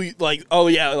knew, like, oh,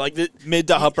 yeah, like... Mid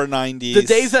to upper 90s. The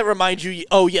days that remind you,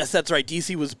 oh, yes, that's right,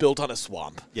 DC was built on a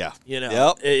swamp. Yeah. You know?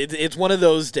 Yep. It's one of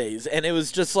those days. And it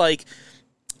was just like...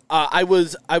 it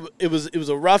was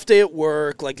a rough day at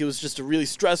work. Like, it was just a really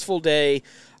stressful day.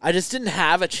 I just didn't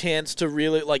have a chance to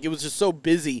really, like, it was just so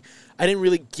busy. I didn't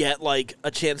really get, like,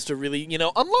 a chance to really,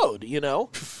 unload, and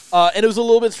it was a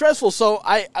little bit stressful. So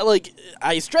I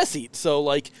stress eat. So,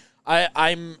 like,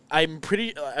 I'm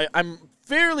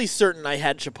fairly certain I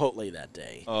had Chipotle that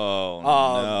day. Oh,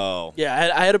 no.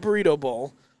 Yeah, I had a burrito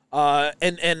bowl.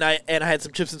 And I had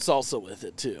some chips and salsa with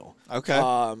it too. Okay.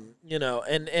 And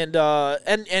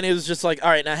it was just like, all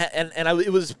right,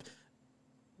 it was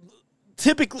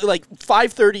typically like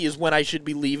 5:30 is when I should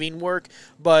be leaving work,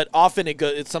 but often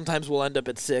it sometimes will end up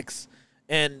at 6.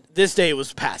 And this day it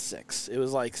was past 6. It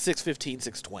was like 6:15,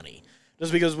 6:20,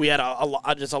 just because we had a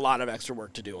lot of extra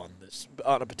work to do on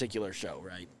a particular show,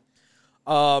 right?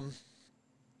 So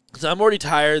I'm already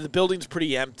tired. The building's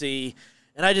pretty empty.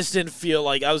 And I just didn't feel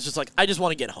like, I was just like, I just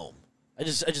want to get home. I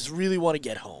just really want to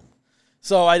get home.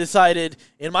 So I decided,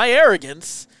 in my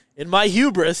arrogance, in my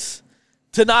hubris,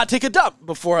 to not take a dump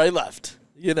before I left,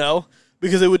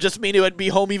 because it would just mean it would be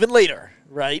home even later,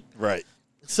 right? Right.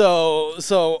 So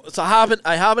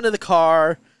I hop into the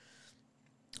car.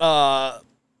 I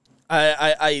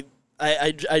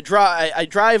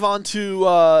drive onto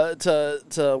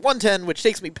to 110, which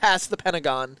takes me past the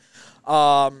Pentagon.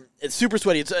 It's super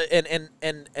sweaty. It's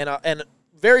and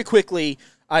very quickly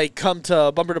I come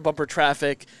to bumper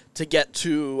traffic to get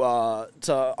to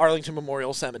Arlington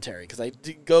Memorial Cemetery, because I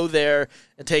go there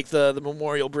and take the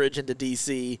Memorial Bridge into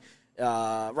DC,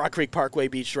 Rock Creek Parkway,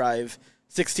 Beach Drive,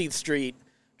 16th Street,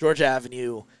 Georgia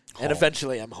Avenue, and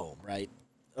eventually I'm home. Right?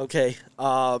 Okay.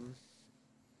 Home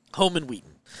in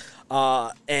Wheaton,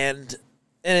 and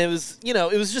it was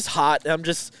it was just hot.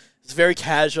 It's very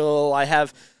casual. I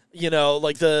have.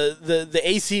 Like the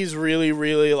AC is really,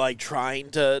 really like trying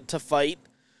to fight.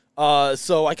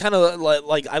 So I kind of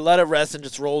I let it rest and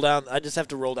just roll down. I just have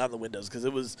to roll down the windows because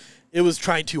it was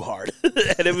trying too hard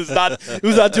and it was not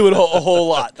doing a whole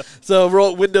lot. So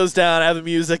roll windows down, have the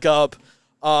music up,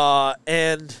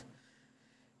 and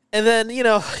then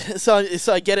so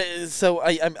I get it. So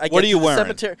I get what are you wearing?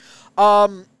 Cemetery.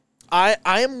 I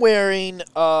am wearing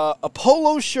a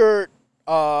polo shirt,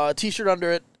 t-shirt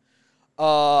under it.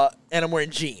 And I'm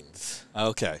wearing jeans.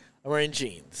 Okay. I'm wearing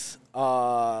jeans.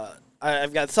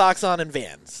 I've got socks on and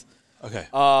Vans. Okay.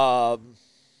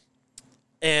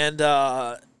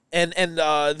 They're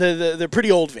pretty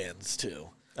old Vans too.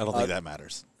 I don't think that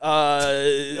matters.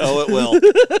 Oh, it will.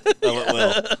 It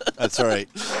will. That's all right.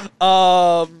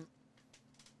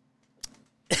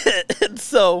 And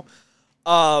so,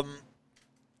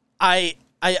 I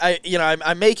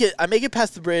make it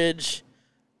past the bridge.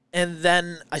 And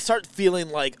then I start feeling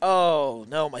like, oh,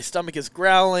 no, my stomach is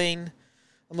growling.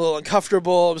 I'm a little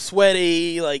uncomfortable. I'm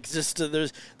sweaty. Like, just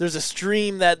there's a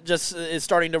stream that just is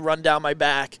starting to run down my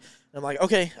back. And I'm like,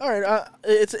 okay, all right,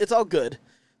 it's all good.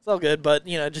 It's all good, but,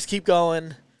 just keep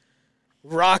going.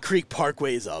 Rock Creek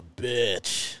Parkway is a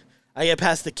bitch. I get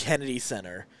past the Kennedy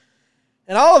Center.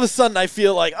 And all of a sudden I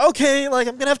feel like, okay, like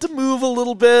I'm going to have to move a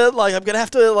little bit. Like I'm going to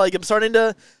have to, like I'm starting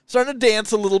to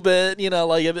dance a little bit,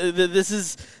 like this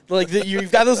is like you've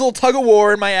got this little tug of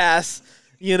war in my ass,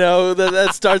 that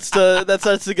starts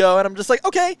to go. And I'm just like,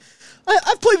 okay,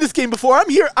 I've played this game before. I'm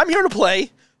here to play.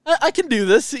 I can do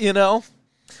this, And you know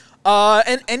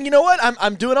what?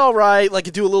 I'm doing all right. Like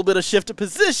I do a little bit of shift of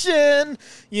position,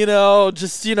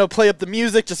 just, play up the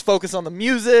music, just focus on the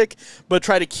music, but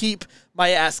try to keep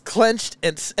my ass clenched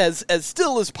and as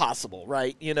still as possible,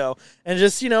 right? And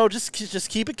just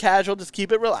keep it casual, just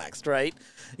keep it relaxed, right?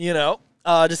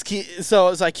 Just keep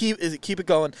so I keep it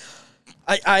going.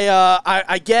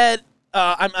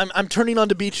 I'm turning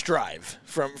onto Beach Drive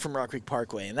from Rock Creek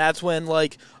Parkway, and that's when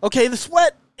okay, the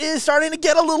sweat is starting to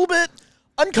get a little bit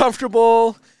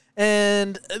uncomfortable,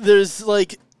 and there's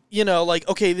okay,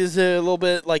 there's a little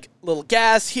bit little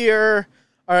gas here.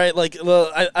 All right,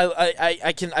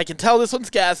 I can tell this one's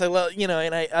gas. I let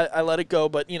it go,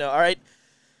 but all right,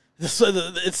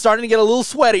 it's starting to get a little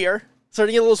sweatier. But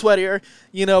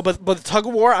the tug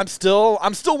of war, I'm still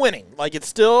winning. Like it's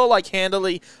still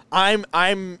handily. I'm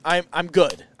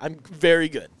good. I'm very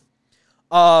good.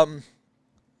 I'm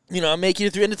making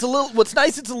it through, and it's a little. What's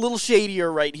nice, it's a little shadier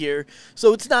right here,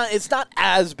 so it's not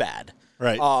as bad.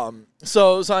 Right.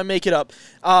 So I make it up.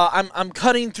 I'm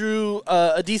cutting through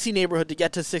a DC neighborhood to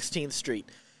get to 16th Street.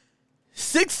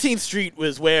 16th Street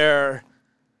was where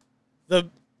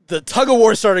the tug of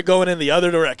war started going in the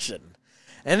other direction.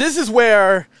 And this is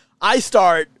where I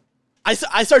start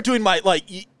doing my, like,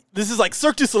 this is like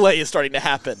Cirque du Soleil is starting to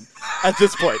happen at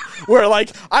this point, where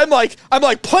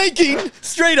I'm planking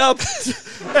straight up,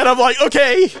 and I'm like,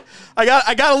 okay, I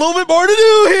got a little bit more to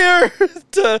do here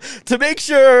to make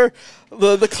sure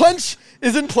the clench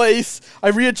is in place. I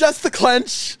readjust the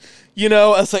clench, I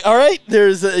was like, all right,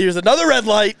 here's another red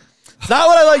light. It's not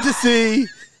what I like to see.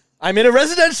 I'm in a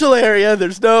residential area.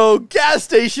 There's no gas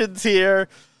stations here.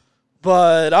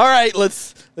 But all right,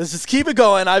 let's just keep it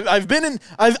going. I've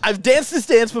danced this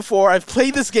dance before. I've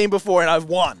played this game before, and I've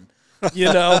won.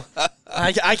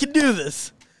 I can do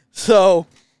this. So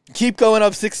keep going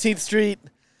up 16th Street,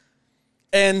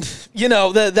 and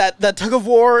that tug of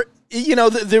war.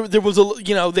 There was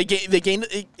they gained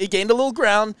a little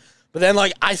ground, but then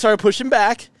I started pushing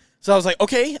back. So I was like,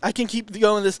 okay, I can keep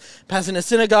going this, passing a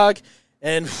synagogue,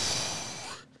 and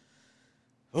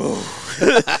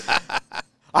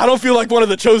I don't feel like one of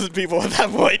the chosen people at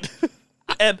that point.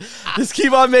 And just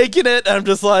keep on making it, and I'm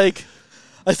just like,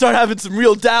 I start having some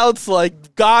real doubts,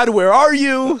 like, God, where are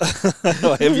you?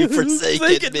 Have you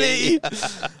forsaken me?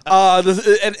 I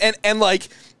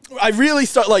really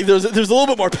start, there's a little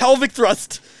bit more pelvic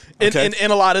thrust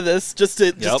in a lot of this, just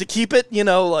to keep it,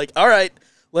 all right,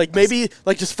 maybe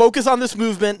just focus on this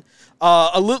movement.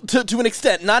 A little to an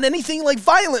extent, not anything like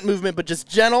violent movement, but just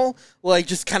gentle,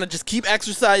 just keep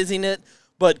exercising it,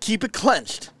 but keep it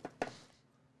clenched.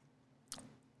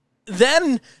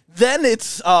 Then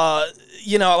it's I'm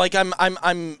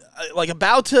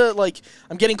about to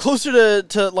I'm getting closer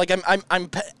to I'm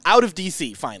out of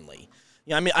DC finally.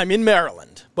 I'm in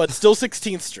Maryland, but still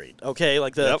 16th Street. Okay, I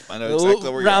know exactly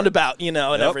where roundabout, and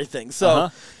everything. So.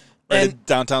 Right in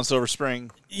downtown Silver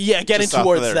Spring. Yeah, getting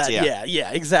towards that.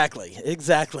 Yeah, exactly.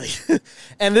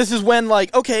 And this is when, all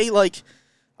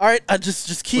right, I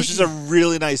just keep. Which is a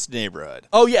really nice neighborhood.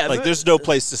 Oh yeah, there's no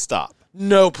place to stop.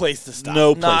 No place to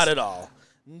stop. Not at all.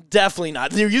 Definitely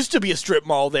not. There used to be a strip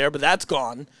mall there, but that's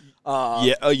gone.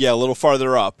 A little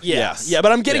farther up. Yeah, yes. Yeah,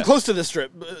 but I'm getting close to the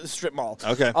strip mall.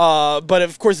 Okay. But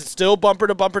of course, it's still bumper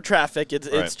to bumper traffic.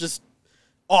 It's just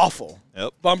awful.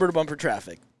 Yep. Bumper to bumper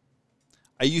traffic.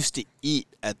 I used to eat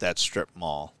at that strip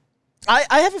mall. I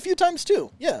have a few times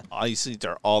too. Yeah. I used to eat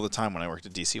there all the time when I worked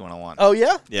at DC 101. Oh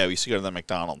yeah. Yeah, we used to go to the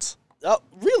McDonald's. Oh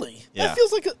really? Yeah. That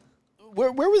feels like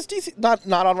where was DC? Not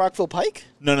on Rockville Pike?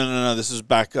 No. This is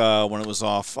back when it was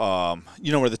off.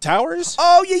 Where the tower is?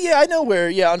 Oh yeah. I know where.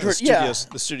 Yeah.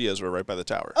 The studios were right by the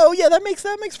tower. Oh yeah, that makes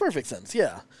perfect sense.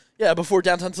 Yeah. Yeah. Before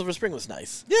downtown Silver Spring was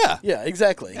nice. Yeah. Yeah.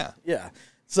 Exactly. Yeah.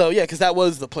 So, yeah, because that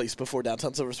was the place before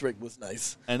downtown Silver Spring was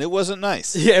nice. And it wasn't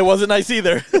nice. Yeah, it wasn't nice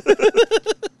either.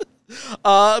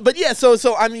 But, yeah, so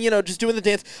I'm, just doing the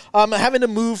dance. I'm having to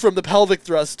move from the pelvic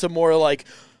thrust to more,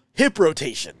 hip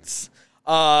rotations.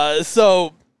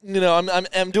 So,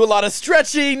 I'm doing a lot of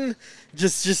stretching,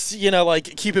 just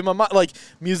keeping my mind,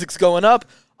 music's going up.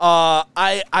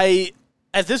 I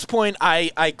at this point,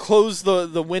 I close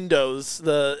the windows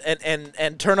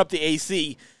and turn up the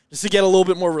AC just to get a little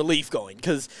bit more relief going,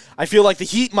 because I feel like the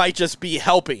heat might just be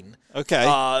helping. Okay.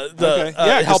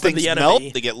 Helping the enemy.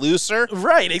 Melt, they get looser.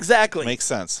 Right. Exactly. Makes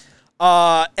sense.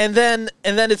 And then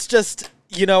it's just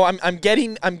I'm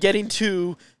getting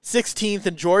to 16th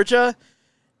and Georgia,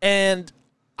 and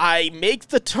I make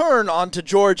the turn onto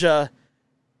Georgia,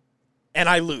 and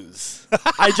I lose.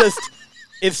 I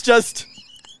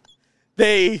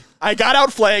got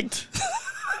outflanked.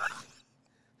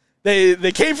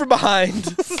 They came from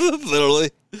behind. Literally.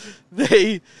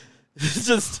 They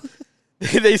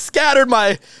scattered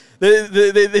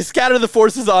they scattered the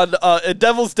forces on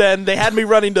Devil's Den. They had me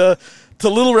running to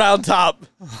Little Round Top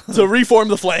to reform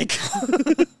the flank.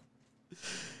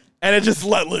 And it just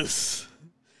let loose.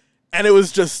 And it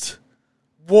was just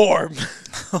warm.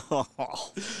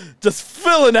 Just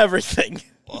filling everything.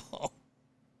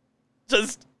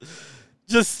 Just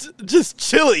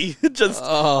chilly, just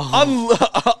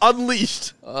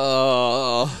unleashed.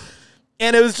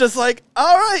 And it was just like,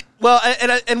 all right. Well,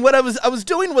 and what I was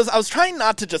doing was I was trying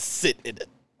not to just sit in it.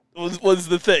 Was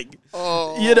the thing,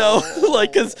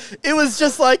 because it was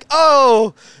just like,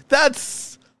 oh,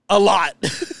 that's a lot.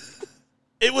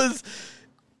 It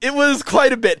was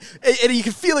quite a bit, and you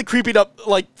can feel it creeping up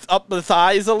up the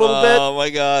thighs a little bit. Oh my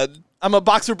god! I'm a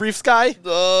boxer briefs guy.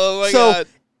 Oh my god!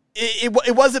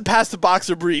 It wasn't past the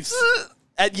boxer briefs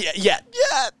yet.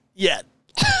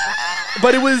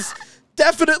 But it was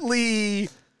definitely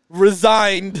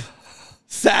resigned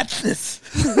sadness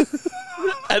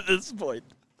at this point.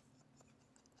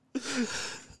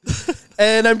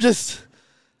 And I'm just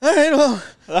all right, well,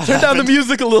 turn down the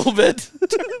music a little bit.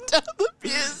 Turn down the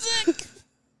music.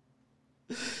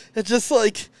 It's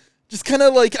just kind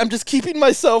of like I'm just keeping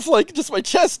myself like just my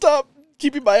chest up,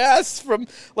 keeping my ass from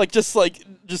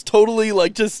just totally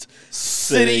like just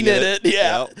sitting in it.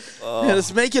 Yeah. Yep. Oh. And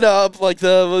just make it up I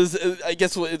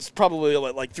guess it's probably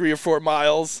like 3 or 4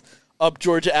 miles up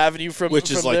Georgia Avenue from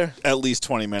there. At least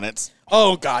 20 minutes.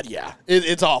 Oh God, yeah,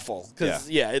 it's awful because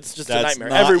it's just a nightmare.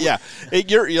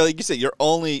 You're like you said, you're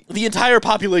only the entire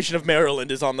population of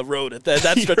Maryland is on the road at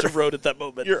that stretch of road at that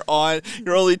moment. You're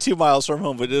only 2 miles from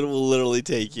home, but it will literally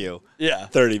take you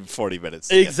 30, 40 minutes.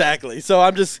 Exactly. So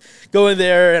I'm just going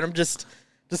there, and I'm just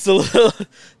a little,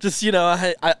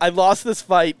 I lost this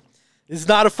fight. It's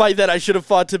not a fight that I should have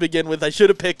fought to begin with. I should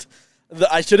have picked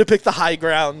the high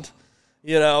ground.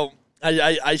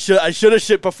 I should have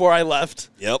shit before I left.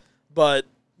 Yep. But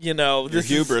this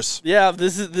hubris.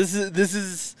 This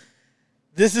is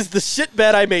the shit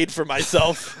bed I made for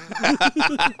myself.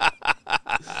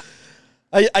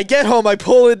 I get home, I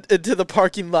pull into the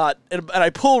parking lot, and I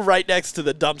pull right next to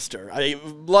the dumpster.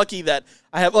 I'm lucky that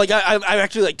I have I'm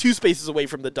actually 2 spaces away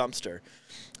from the dumpster.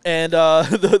 And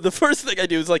the first thing I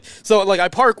do is I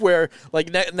park where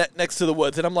next to the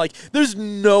woods, and I'm like, there's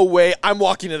no way I'm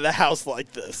walking into the house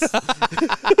like this.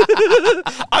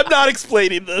 I'm not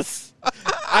explaining this.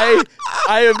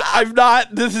 I'm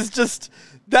not. This is just.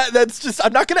 That's just,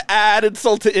 I'm not going to add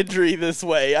insult to injury this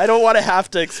way. I don't want to have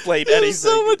to explain anything. There's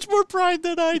so much more pride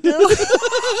than I do.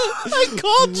 I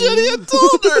called Jenny and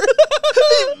told her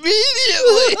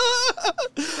immediately.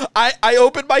 I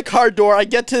opened my car door. I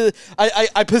get to,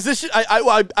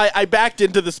 I backed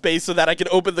into the space so that I could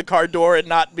open the car door and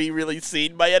not be really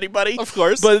seen by anybody. Of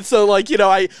course. But so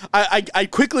I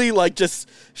quickly just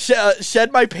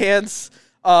shed my pants,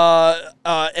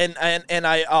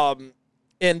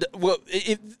 And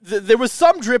there was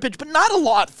some drippage, but not a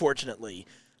lot, fortunately.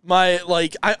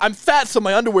 I'm fat, so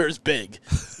my underwear is big,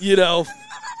 So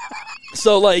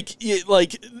it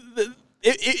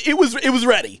was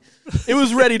ready. It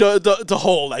was ready to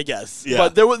hold, I guess. Yeah.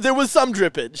 But there was some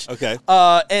drippage. Okay.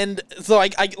 And so I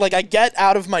get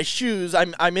out of my shoes.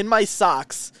 I'm in my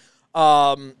socks.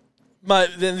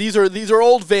 These are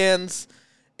old Vans,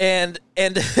 and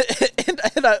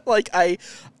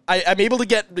I'm able to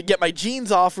get my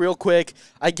jeans off real quick.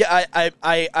 I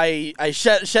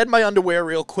shed my underwear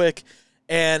real quick,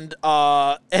 and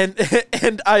I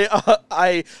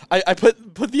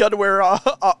put the underwear I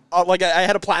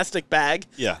had a plastic bag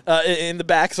in the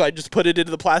back, so I just put it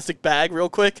into the plastic bag real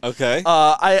quick. Okay.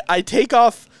 I take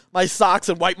off my socks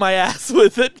and wipe my ass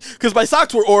with it because my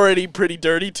socks were already pretty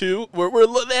dirty too.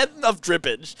 They had enough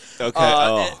drippage.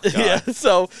 Okay. Yeah.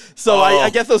 So I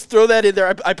guess throw that in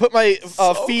there. I put my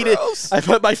feet in. I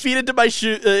put my feet into my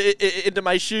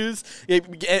shoes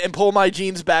and pull my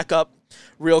jeans back up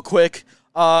real quick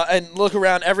and look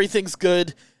around. Everything's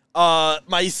good.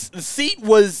 My seat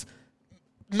was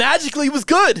magically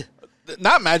good.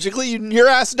 Not magically. Your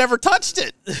ass never touched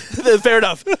it. Fair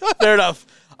enough.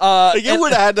 You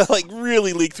would have had to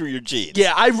really leak through your jeans.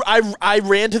 Yeah, I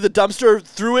ran to the dumpster,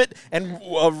 threw it, and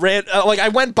ran. I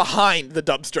went behind the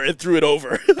dumpster and threw it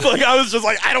over. I was just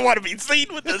I don't want to be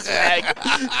seen with this bag.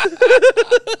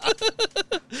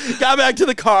 Got back to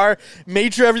the car,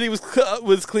 made sure everything was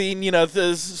clean.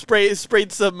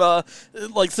 Sprayed some some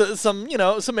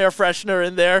air freshener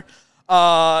in there,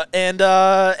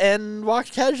 and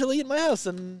walked casually in my house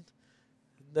and.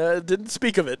 Didn't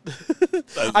speak of it.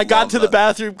 I got to the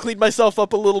bathroom, cleaned myself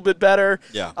up a little bit better.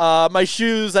 Yeah. My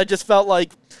shoes, I just felt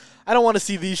like, I don't want to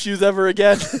see these shoes ever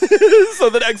again. So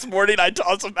the next morning, I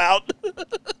toss them out.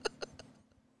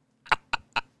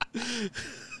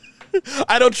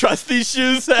 I don't trust these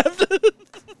shoes.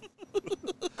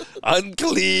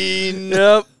 Unclean.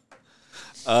 Yep.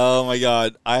 Oh, my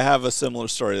God. I have a similar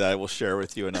story that I will share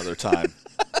with you another time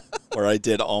where I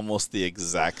did almost the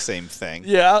exact same thing.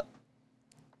 Yeah.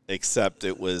 Except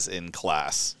it was in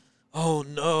class. Oh,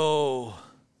 no.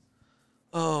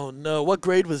 What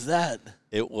grade was that?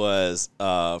 It was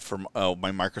from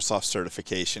my Microsoft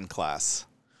certification class.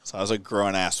 So I was a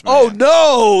grown-ass man. Oh,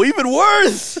 no. Even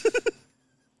worse.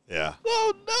 Yeah.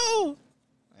 Oh,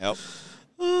 no. Yep.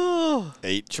 Oh.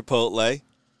 Ate Chipotle.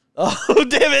 Oh,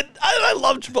 damn it. I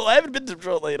love Chipotle. I haven't been to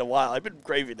Chipotle in a while. I've been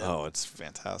craving it. Oh, it's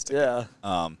fantastic. Yeah.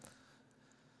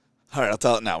 All right, I'll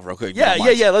tell it now real quick. Yeah.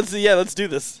 Let's do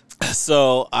this.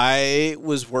 So I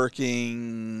was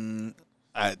working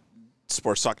at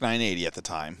Sports Talk 980 at the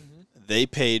time. Mm-hmm. They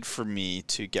paid for me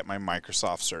to get my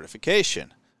Microsoft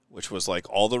certification, which was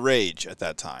all the rage at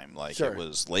that time. It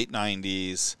was late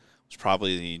 90s. It was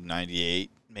probably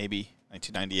 98, maybe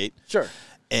 1998. Sure.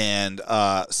 And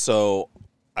so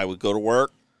I would go to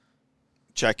work,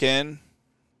 check in,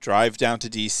 drive down to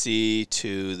D.C.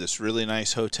 to this really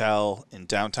nice hotel in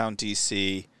downtown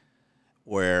D.C.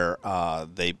 where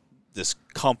this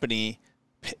company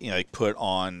put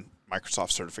on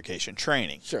Microsoft certification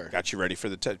training. Sure. Got you ready for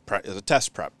the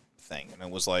test prep thing. And it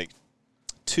was like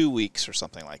 2 weeks or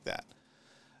something like that.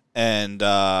 And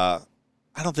I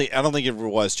don't think it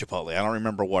was Chipotle. I don't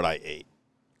remember what I ate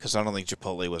because I don't think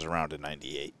Chipotle was around in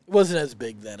 98. It wasn't as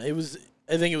big then. I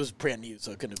think it was brand new,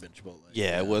 so it couldn't have been Chipotle.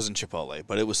 Yeah, it wasn't Chipotle,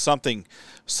 but it was something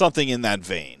in that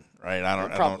vein, right?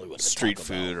 I don't street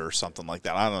food or something like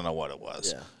that. I don't know what it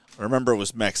was. Yeah. I remember it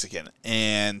was Mexican,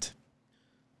 and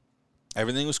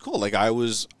everything was cool. Like I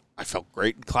felt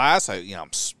great in class.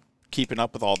 I'm keeping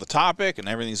up with all the topic, and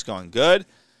everything's going good.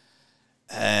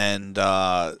 And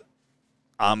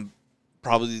I'm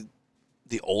probably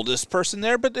the oldest person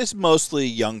there, but it's mostly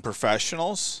young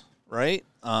professionals, right?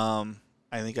 I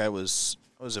think I was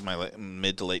in my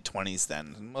mid to late 20s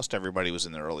then. Most everybody was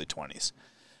in their early 20s.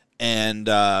 And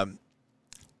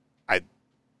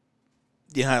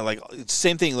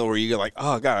same thing where you get like,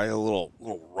 oh, God, I got a little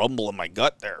rumble in my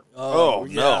gut there. Oh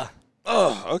yeah. No.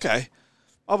 Oh, okay.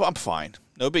 I'm fine.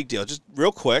 No big deal. Just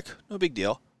real quick, no big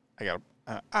deal. I got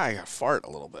to fart a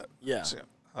little bit. Yeah. So,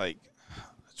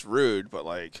 it's rude, but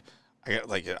I got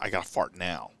to fart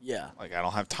now. Yeah. I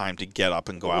don't have time to get up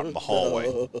and go out in the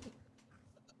hallway.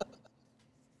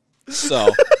 So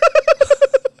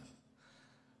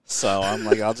I'm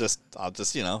like, I'll just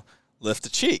lift the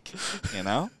cheek,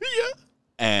 Yeah.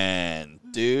 And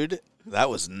dude, that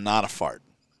was not a fart.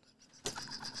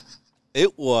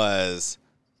 It was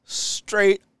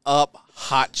straight up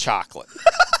hot chocolate. It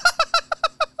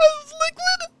was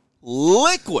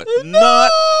Liquid,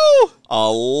 not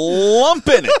a lump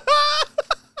in it.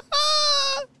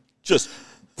 Just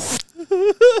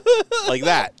like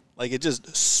that. Like it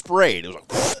just sprayed. It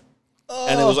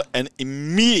was like, and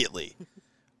immediately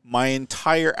my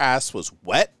entire ass was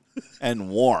wet and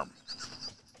warm.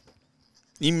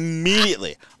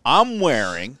 Immediately. I'm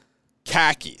wearing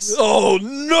khakis. Oh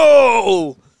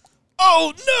no!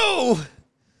 Oh no!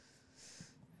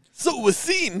 So it was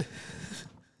seen.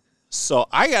 So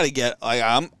I got to get,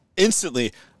 I'm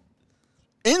instantly,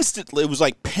 it was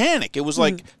like panic. It was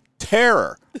like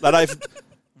terror that I've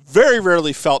very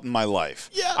rarely felt in my life.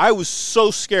 Yeah. I was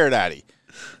so scared, Addie.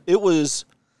 It was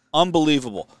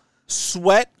unbelievable.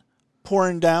 Sweat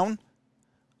pouring down,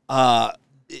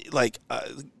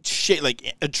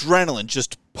 adrenaline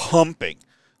just pumping.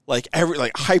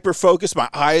 Hyper focus. My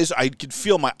eyes, I could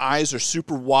feel my eyes are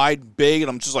super wide, big, and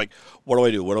I'm just like, what do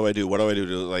I do? What do I do? What do I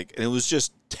do? And it was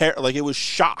just it was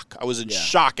shock. I was in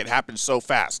shock. It happened so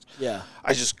fast. Yeah.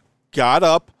 I just got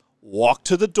up, walked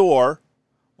to the door,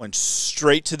 went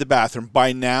straight to the bathroom.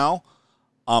 By now,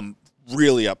 I'm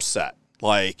really upset.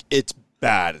 It's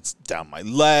bad. It's down my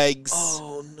legs.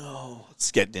 Oh no.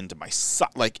 It's getting into my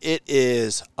it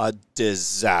is a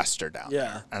disaster down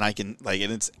there. And I can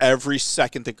and it's every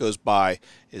second that goes by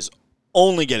is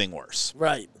only getting worse.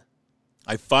 Right.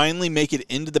 I finally make it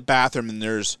into the bathroom and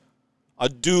there's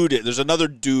another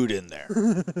dude in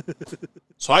there.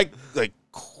 So I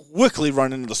quickly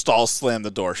run into the stall, slam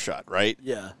the door shut, right?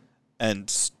 Yeah.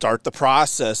 And start the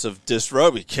process of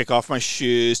disrobing. Kick off my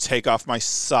shoes, take off my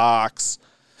socks,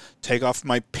 take off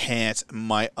my pants.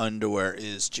 My underwear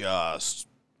is just,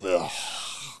 ugh.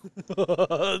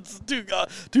 It's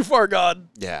too far gone.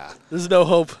 Yeah. There's no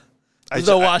hope. There's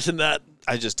no washing that.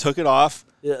 I just took it off.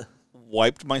 Yeah.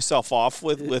 Wiped myself off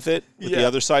with it. With the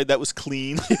other side that was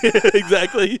clean.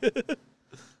 Exactly.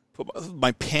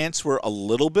 My pants were a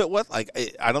little bit wet.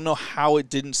 I don't know how it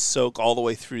didn't soak all the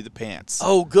way through the pants.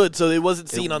 Oh, good. So it wasn't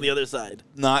seen on the other side.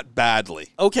 Not badly.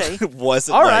 Okay. It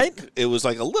wasn't. All right. It was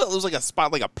like a little. It was like a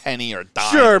spot, like a penny or a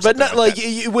dime. Sure, but not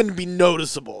it wouldn't be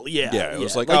noticeable. Yeah. Yeah. It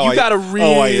was you gotta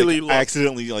really look. I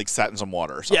accidentally sat in some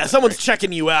water or something. Yeah. Someone's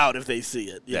checking you out if they see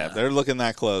it. Yeah. They're looking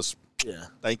that close. Yeah.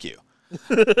 Thank you.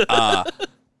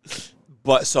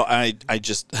 But so I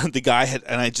just the guy had,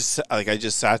 and I just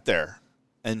sat there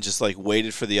and just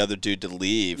waited for the other dude to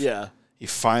leave. Yeah. He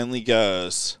finally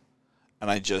goes, and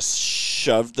I just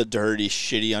shoved the dirty,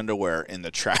 shitty underwear in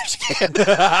the trash can.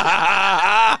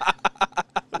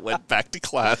 Went back to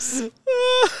class.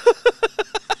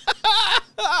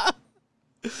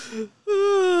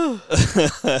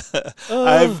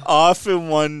 I've often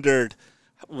wondered,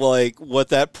 what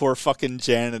that poor fucking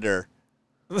janitor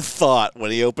thought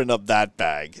when he opened up that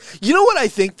bag. You know what I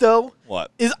think, though?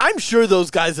 What? Is I'm sure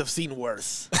those guys have seen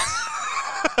worse.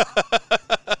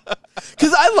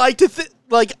 Because I like to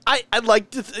I'd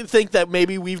like to think that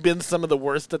maybe we've been some of the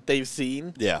worst that they've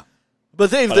seen. Yeah. But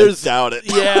there's I doubt it.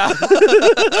 Yeah.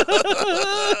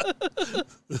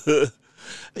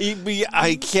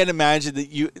 I can't imagine that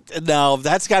you. No,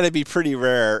 that's got to be pretty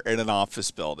rare in an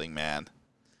office building, man.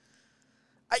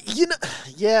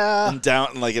 Yeah. In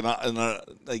downtown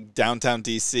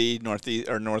DC, northeast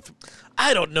or north.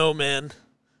 I don't know, man.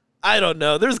 I don't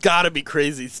know. There's got to be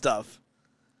crazy stuff.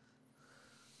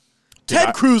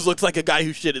 Ted Cruz looks like a guy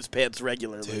who shit his pants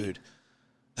regularly. Dude.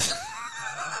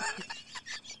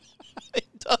 He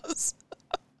does.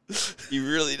 He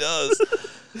really does.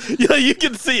 Yeah, you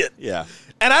can see it. Yeah.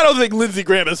 And I don't think Lindsey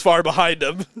Graham is far behind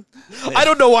him. I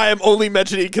don't know why I'm only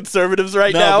mentioning conservatives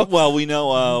now. Well, we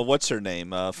know, what's her name?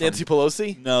 Nancy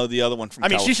Pelosi? No, the other one from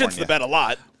California. She shits the bed a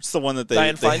lot. It's the one that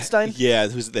Dianne Feinstein? Yeah,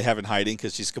 who they have in hiding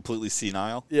because she's completely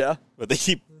senile. Yeah. But they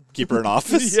keep her in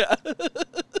office. Yeah.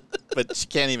 But she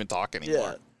can't even talk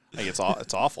anymore. Yeah. Like,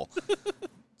 it's awful.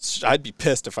 I'd be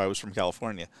pissed if I was from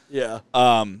California. Yeah.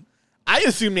 I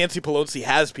assume Nancy Pelosi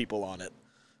has people on it.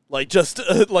 Like, just,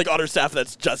 like, on her staff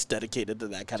that's just dedicated to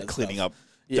that kind of cleaning stuff. up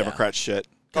Democrat shit.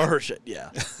 Or her shit, yeah.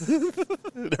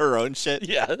 Her own shit?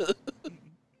 Yeah.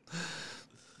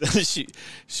 she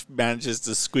manages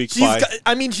to squeak by.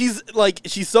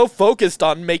 She's so focused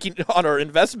on on her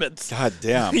investments. God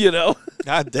damn. You know?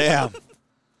 God damn.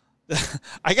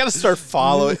 I got to start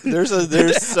following. There's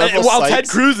several While sites. Ted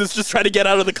Cruz is just trying to get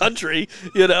out of the country,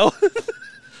 you know?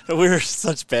 We're in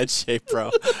such bad shape,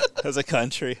 bro, as a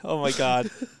country. Oh, my God.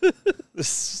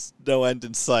 There's no end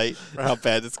in sight for how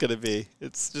bad it's going to be.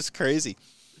 It's just crazy.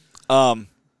 I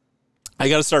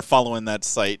got to start following that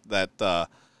site that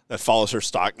follows her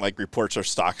stock, like reports her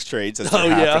stocks trades as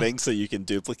they're happening so you can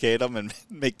duplicate them and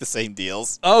make the same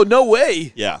deals. Oh, no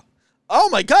way. Yeah. Oh,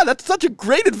 my God. That's such a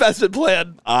great investment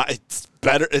plan. It's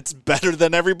better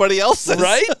than everybody else's.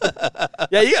 Right?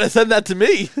 Yeah, you got to send that to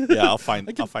me. Yeah, I'll find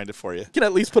it for you. I can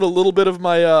at least put a little bit of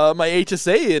my my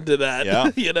HSA into that. Yeah.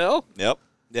 You know? Yep.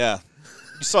 Yeah.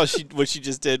 You saw what she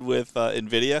just did with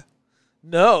NVIDIA?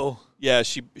 No. Yeah,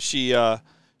 she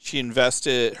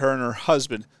invested, her and her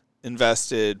husband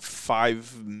invested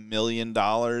 $5 million in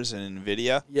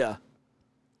NVIDIA. Yeah.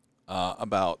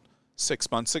 About 6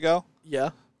 months ago. Yeah.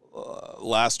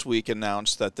 Last week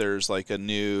announced that there's like a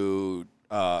new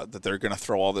that they're going to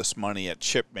throw all this money at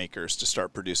chip makers to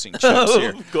start producing chips here.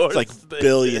 Of course, it's like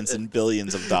billions and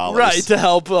billions of dollars. Right, to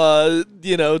help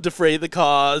defray the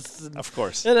costs. Of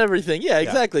course. And everything. Yeah,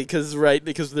 exactly.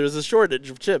 Because there's a shortage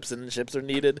of chips, and chips are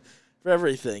needed for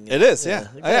everything. It is, yeah.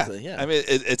 Exactly, yeah. I mean,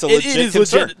 it's a legit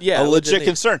concern. A legit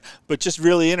concern. But just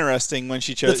really interesting when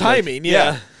she chose the timing,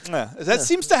 That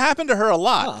seems to happen to her a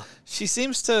lot. Huh. She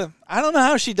seems to, I don't know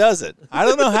how she does it. I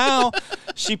don't know how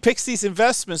she picks these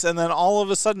investments and then all of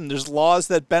a sudden there's laws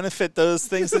that benefit those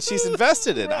things that she's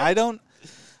invested in. I don't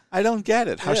get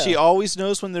it. How she always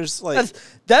knows when there's like...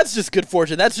 That's just good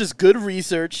fortune. That's just good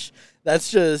research. That's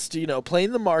just,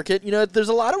 playing the market. There's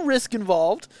a lot of risk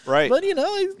involved. Right. But,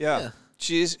 Yeah.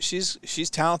 She's a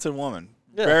talented woman.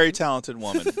 Yeah. Very talented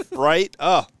woman. Bright.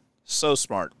 Oh, so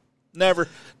smart. Never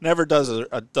does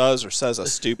or says a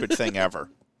stupid thing ever.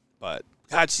 But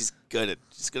God, she's good at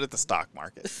the stock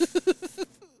market.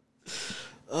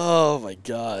 Oh my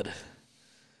God!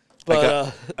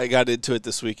 But I got into it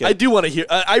this weekend. I do want to hear.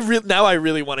 I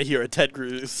really want to hear a Ted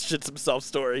Cruz shits himself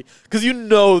story because you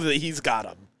know that he's got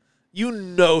him. You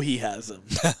know he has him.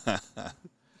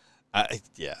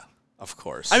 Yeah, of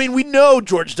course. I mean, we know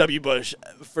George W. Bush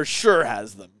for sure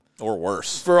has them, or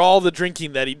worse, for all the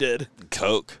drinking that he did.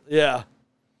 Coke. Yeah.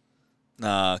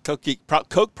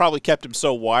 Coke probably kept him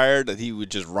so wired that he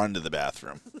would just run to the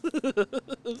bathroom.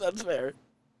 That's fair.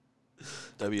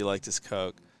 W liked his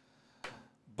Coke.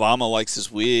 Obama likes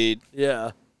his weed.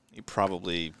 Yeah. He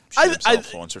probably shit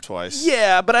himself once or twice.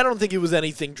 Yeah, but I don't think it was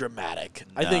anything dramatic.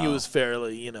 No. I think it was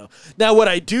fairly, Now, what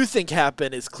I do think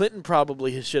happened is Clinton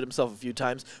probably has shit himself a few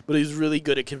times, but he's really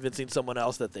good at convincing someone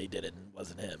else that they did it and it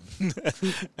wasn't him.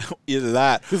 Either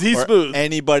that, because he's smooth.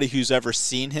 Anybody who's ever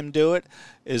seen him do it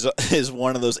is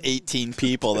one of those 18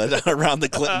 people that around the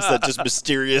Clintons that just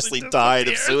mysteriously died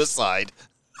of suicide.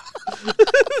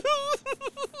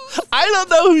 I don't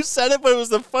know who said it, but it was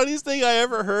the funniest thing I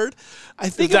ever heard. I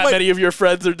think many of your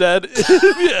friends are dead.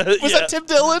 Was that Tim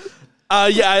Dillon?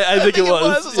 Yeah, I think it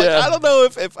was. Like, I don't know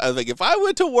if I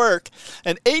went to work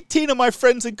and 18 of my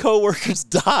friends and coworkers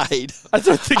died. I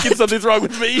started thinking something's wrong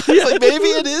with me. Like maybe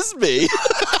it is me.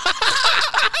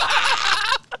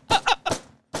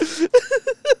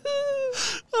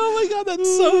 Oh my God,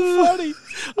 that's so funny.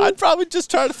 I'd probably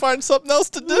just try to find something else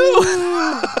to do.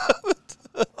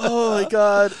 Oh my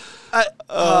God.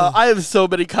 I have so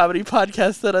many comedy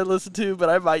podcasts that I listen to, but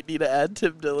I might need to add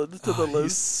Tim Dillon's to the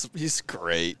list. He's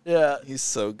great. Yeah. He's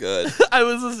so good. I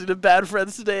was listening to Bad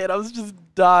Friends today, and I was just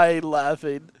dying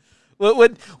laughing.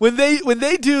 When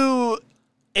they do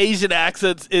Asian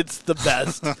accents, it's the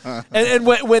best. and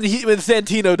when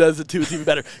Santino does it too, it's even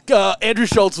better. Andrew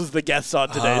Schultz was the guest on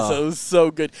today, so it was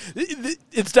so good.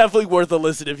 It's definitely worth a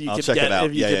listen if you can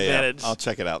manage. I'll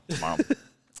check it out tomorrow.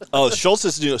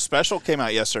 Schultz's new special came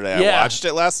out yesterday. I watched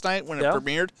it last night when it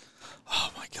premiered.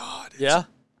 Oh my god! It's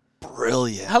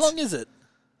brilliant. How long is it?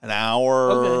 An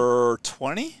hour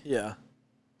 20? Yeah,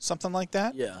 something like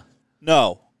that. Yeah.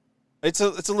 No. It's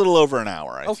a little over an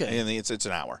hour. I think it's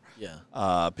an hour.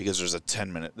 Yeah. Because there was a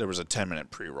 10-minute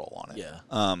pre-roll on it.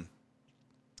 Yeah.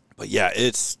 But yeah,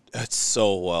 it's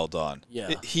so well done.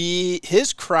 Yeah.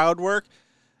 His crowd work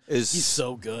he's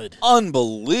so good.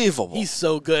 Unbelievable. He's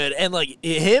so good. And like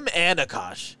him and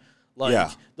Akash.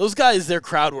 Those guys, their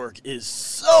crowd work is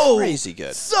so crazy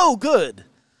good. So good.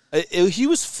 He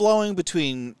was flowing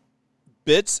between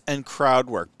bits and crowd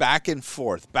work back and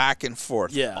forth,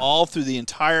 all through the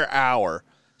entire hour,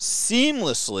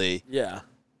 seamlessly. Yeah.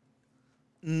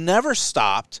 Never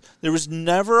stopped. There was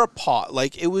never a pause.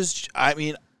 Like, it was, I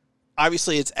mean,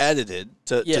 obviously it's edited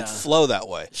to flow that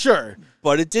way. Sure.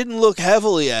 But it didn't look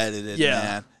heavily edited,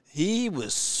 man. He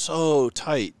was so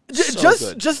tight. Just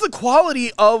the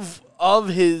quality of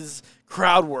his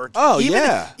crowd work. Oh,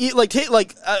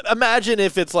 imagine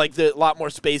if it's like a lot more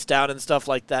spaced out and stuff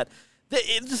like that.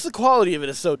 Just the quality of it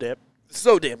is so damn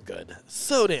good.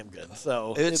 So damn good.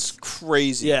 So it's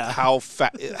crazy how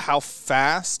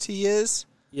fast he is.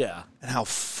 Yeah. And how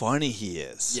funny he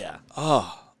is. Yeah.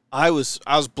 Oh, I was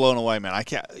blown away, man. I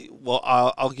can't. Well,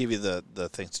 I'll give you the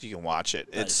things so you can watch it.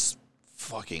 Nice. It's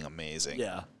fucking amazing.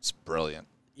 Yeah. It's brilliant.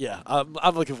 Yeah, I'm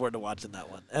looking forward to watching that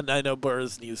one. And I know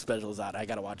Burr's new special is out. I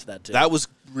got to watch that, too. That was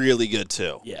really good,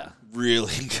 too. Yeah.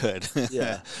 Really good.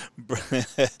 Yeah.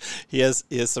 he has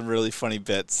some really funny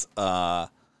bits.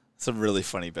 But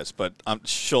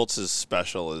Schultz's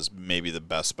special is maybe the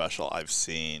best special I've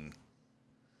seen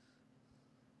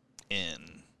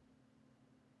in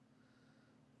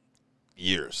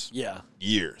years. Yeah.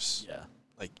 Years. Yeah.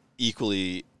 Like,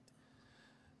 equally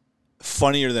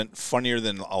funnier than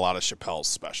a lot of Chappelle's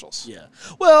specials. Yeah.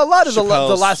 Well, a lot of the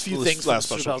last few things from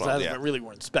Chappelle's really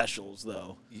weren't specials,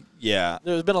 though. Yeah.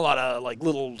 There's been a lot of like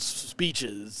little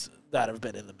speeches that have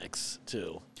been in the mix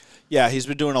too. Yeah, he's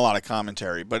been doing a lot of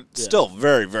commentary, but still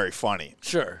very, very funny.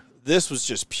 Sure. This was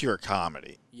just pure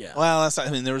comedy. Yeah. Well, that's not, I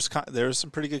mean, there was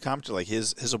some pretty good commentary. Like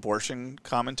his abortion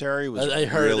commentary was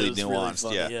really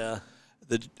nuanced. Really funny, yeah.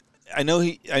 I know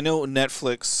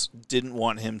Netflix didn't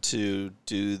want him to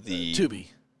do the Tubi.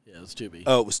 Yeah, it was Tubi.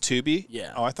 Oh, it was Tubi?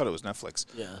 Yeah. Oh, I thought it was Netflix.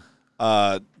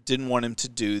 Yeah. Didn't want him to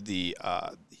do the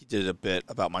he did a bit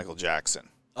about Michael Jackson.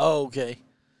 Oh, okay.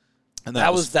 And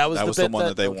that was the one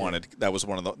that they wanted. That was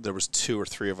one of the. There was 2 or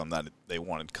 3 of them that they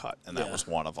wanted cut, and that was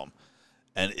one of them.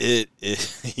 And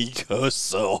he goes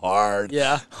so hard.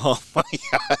 Yeah. Oh my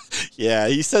god. Yeah,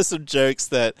 he says some jokes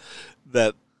that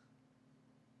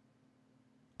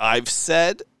I've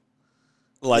said,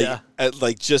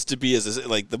 like just to be as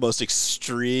like the most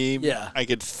extreme I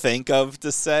could think of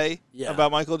to say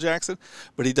about Michael Jackson,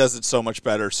 but he does it so much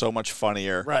better, so much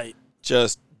funnier. Right.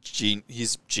 Just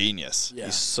he's genius. Yeah.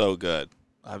 He's so good.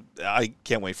 I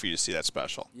can't wait for you to see that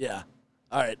special. Yeah.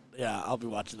 All right. Yeah, I'll be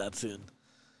watching that soon.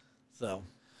 So.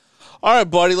 All right,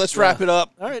 buddy. Let's wrap it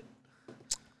up. All right.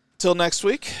 Till next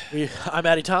week. I'm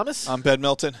Addie Thomas. I'm Ben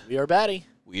Milton. We are Batty.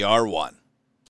 We are one.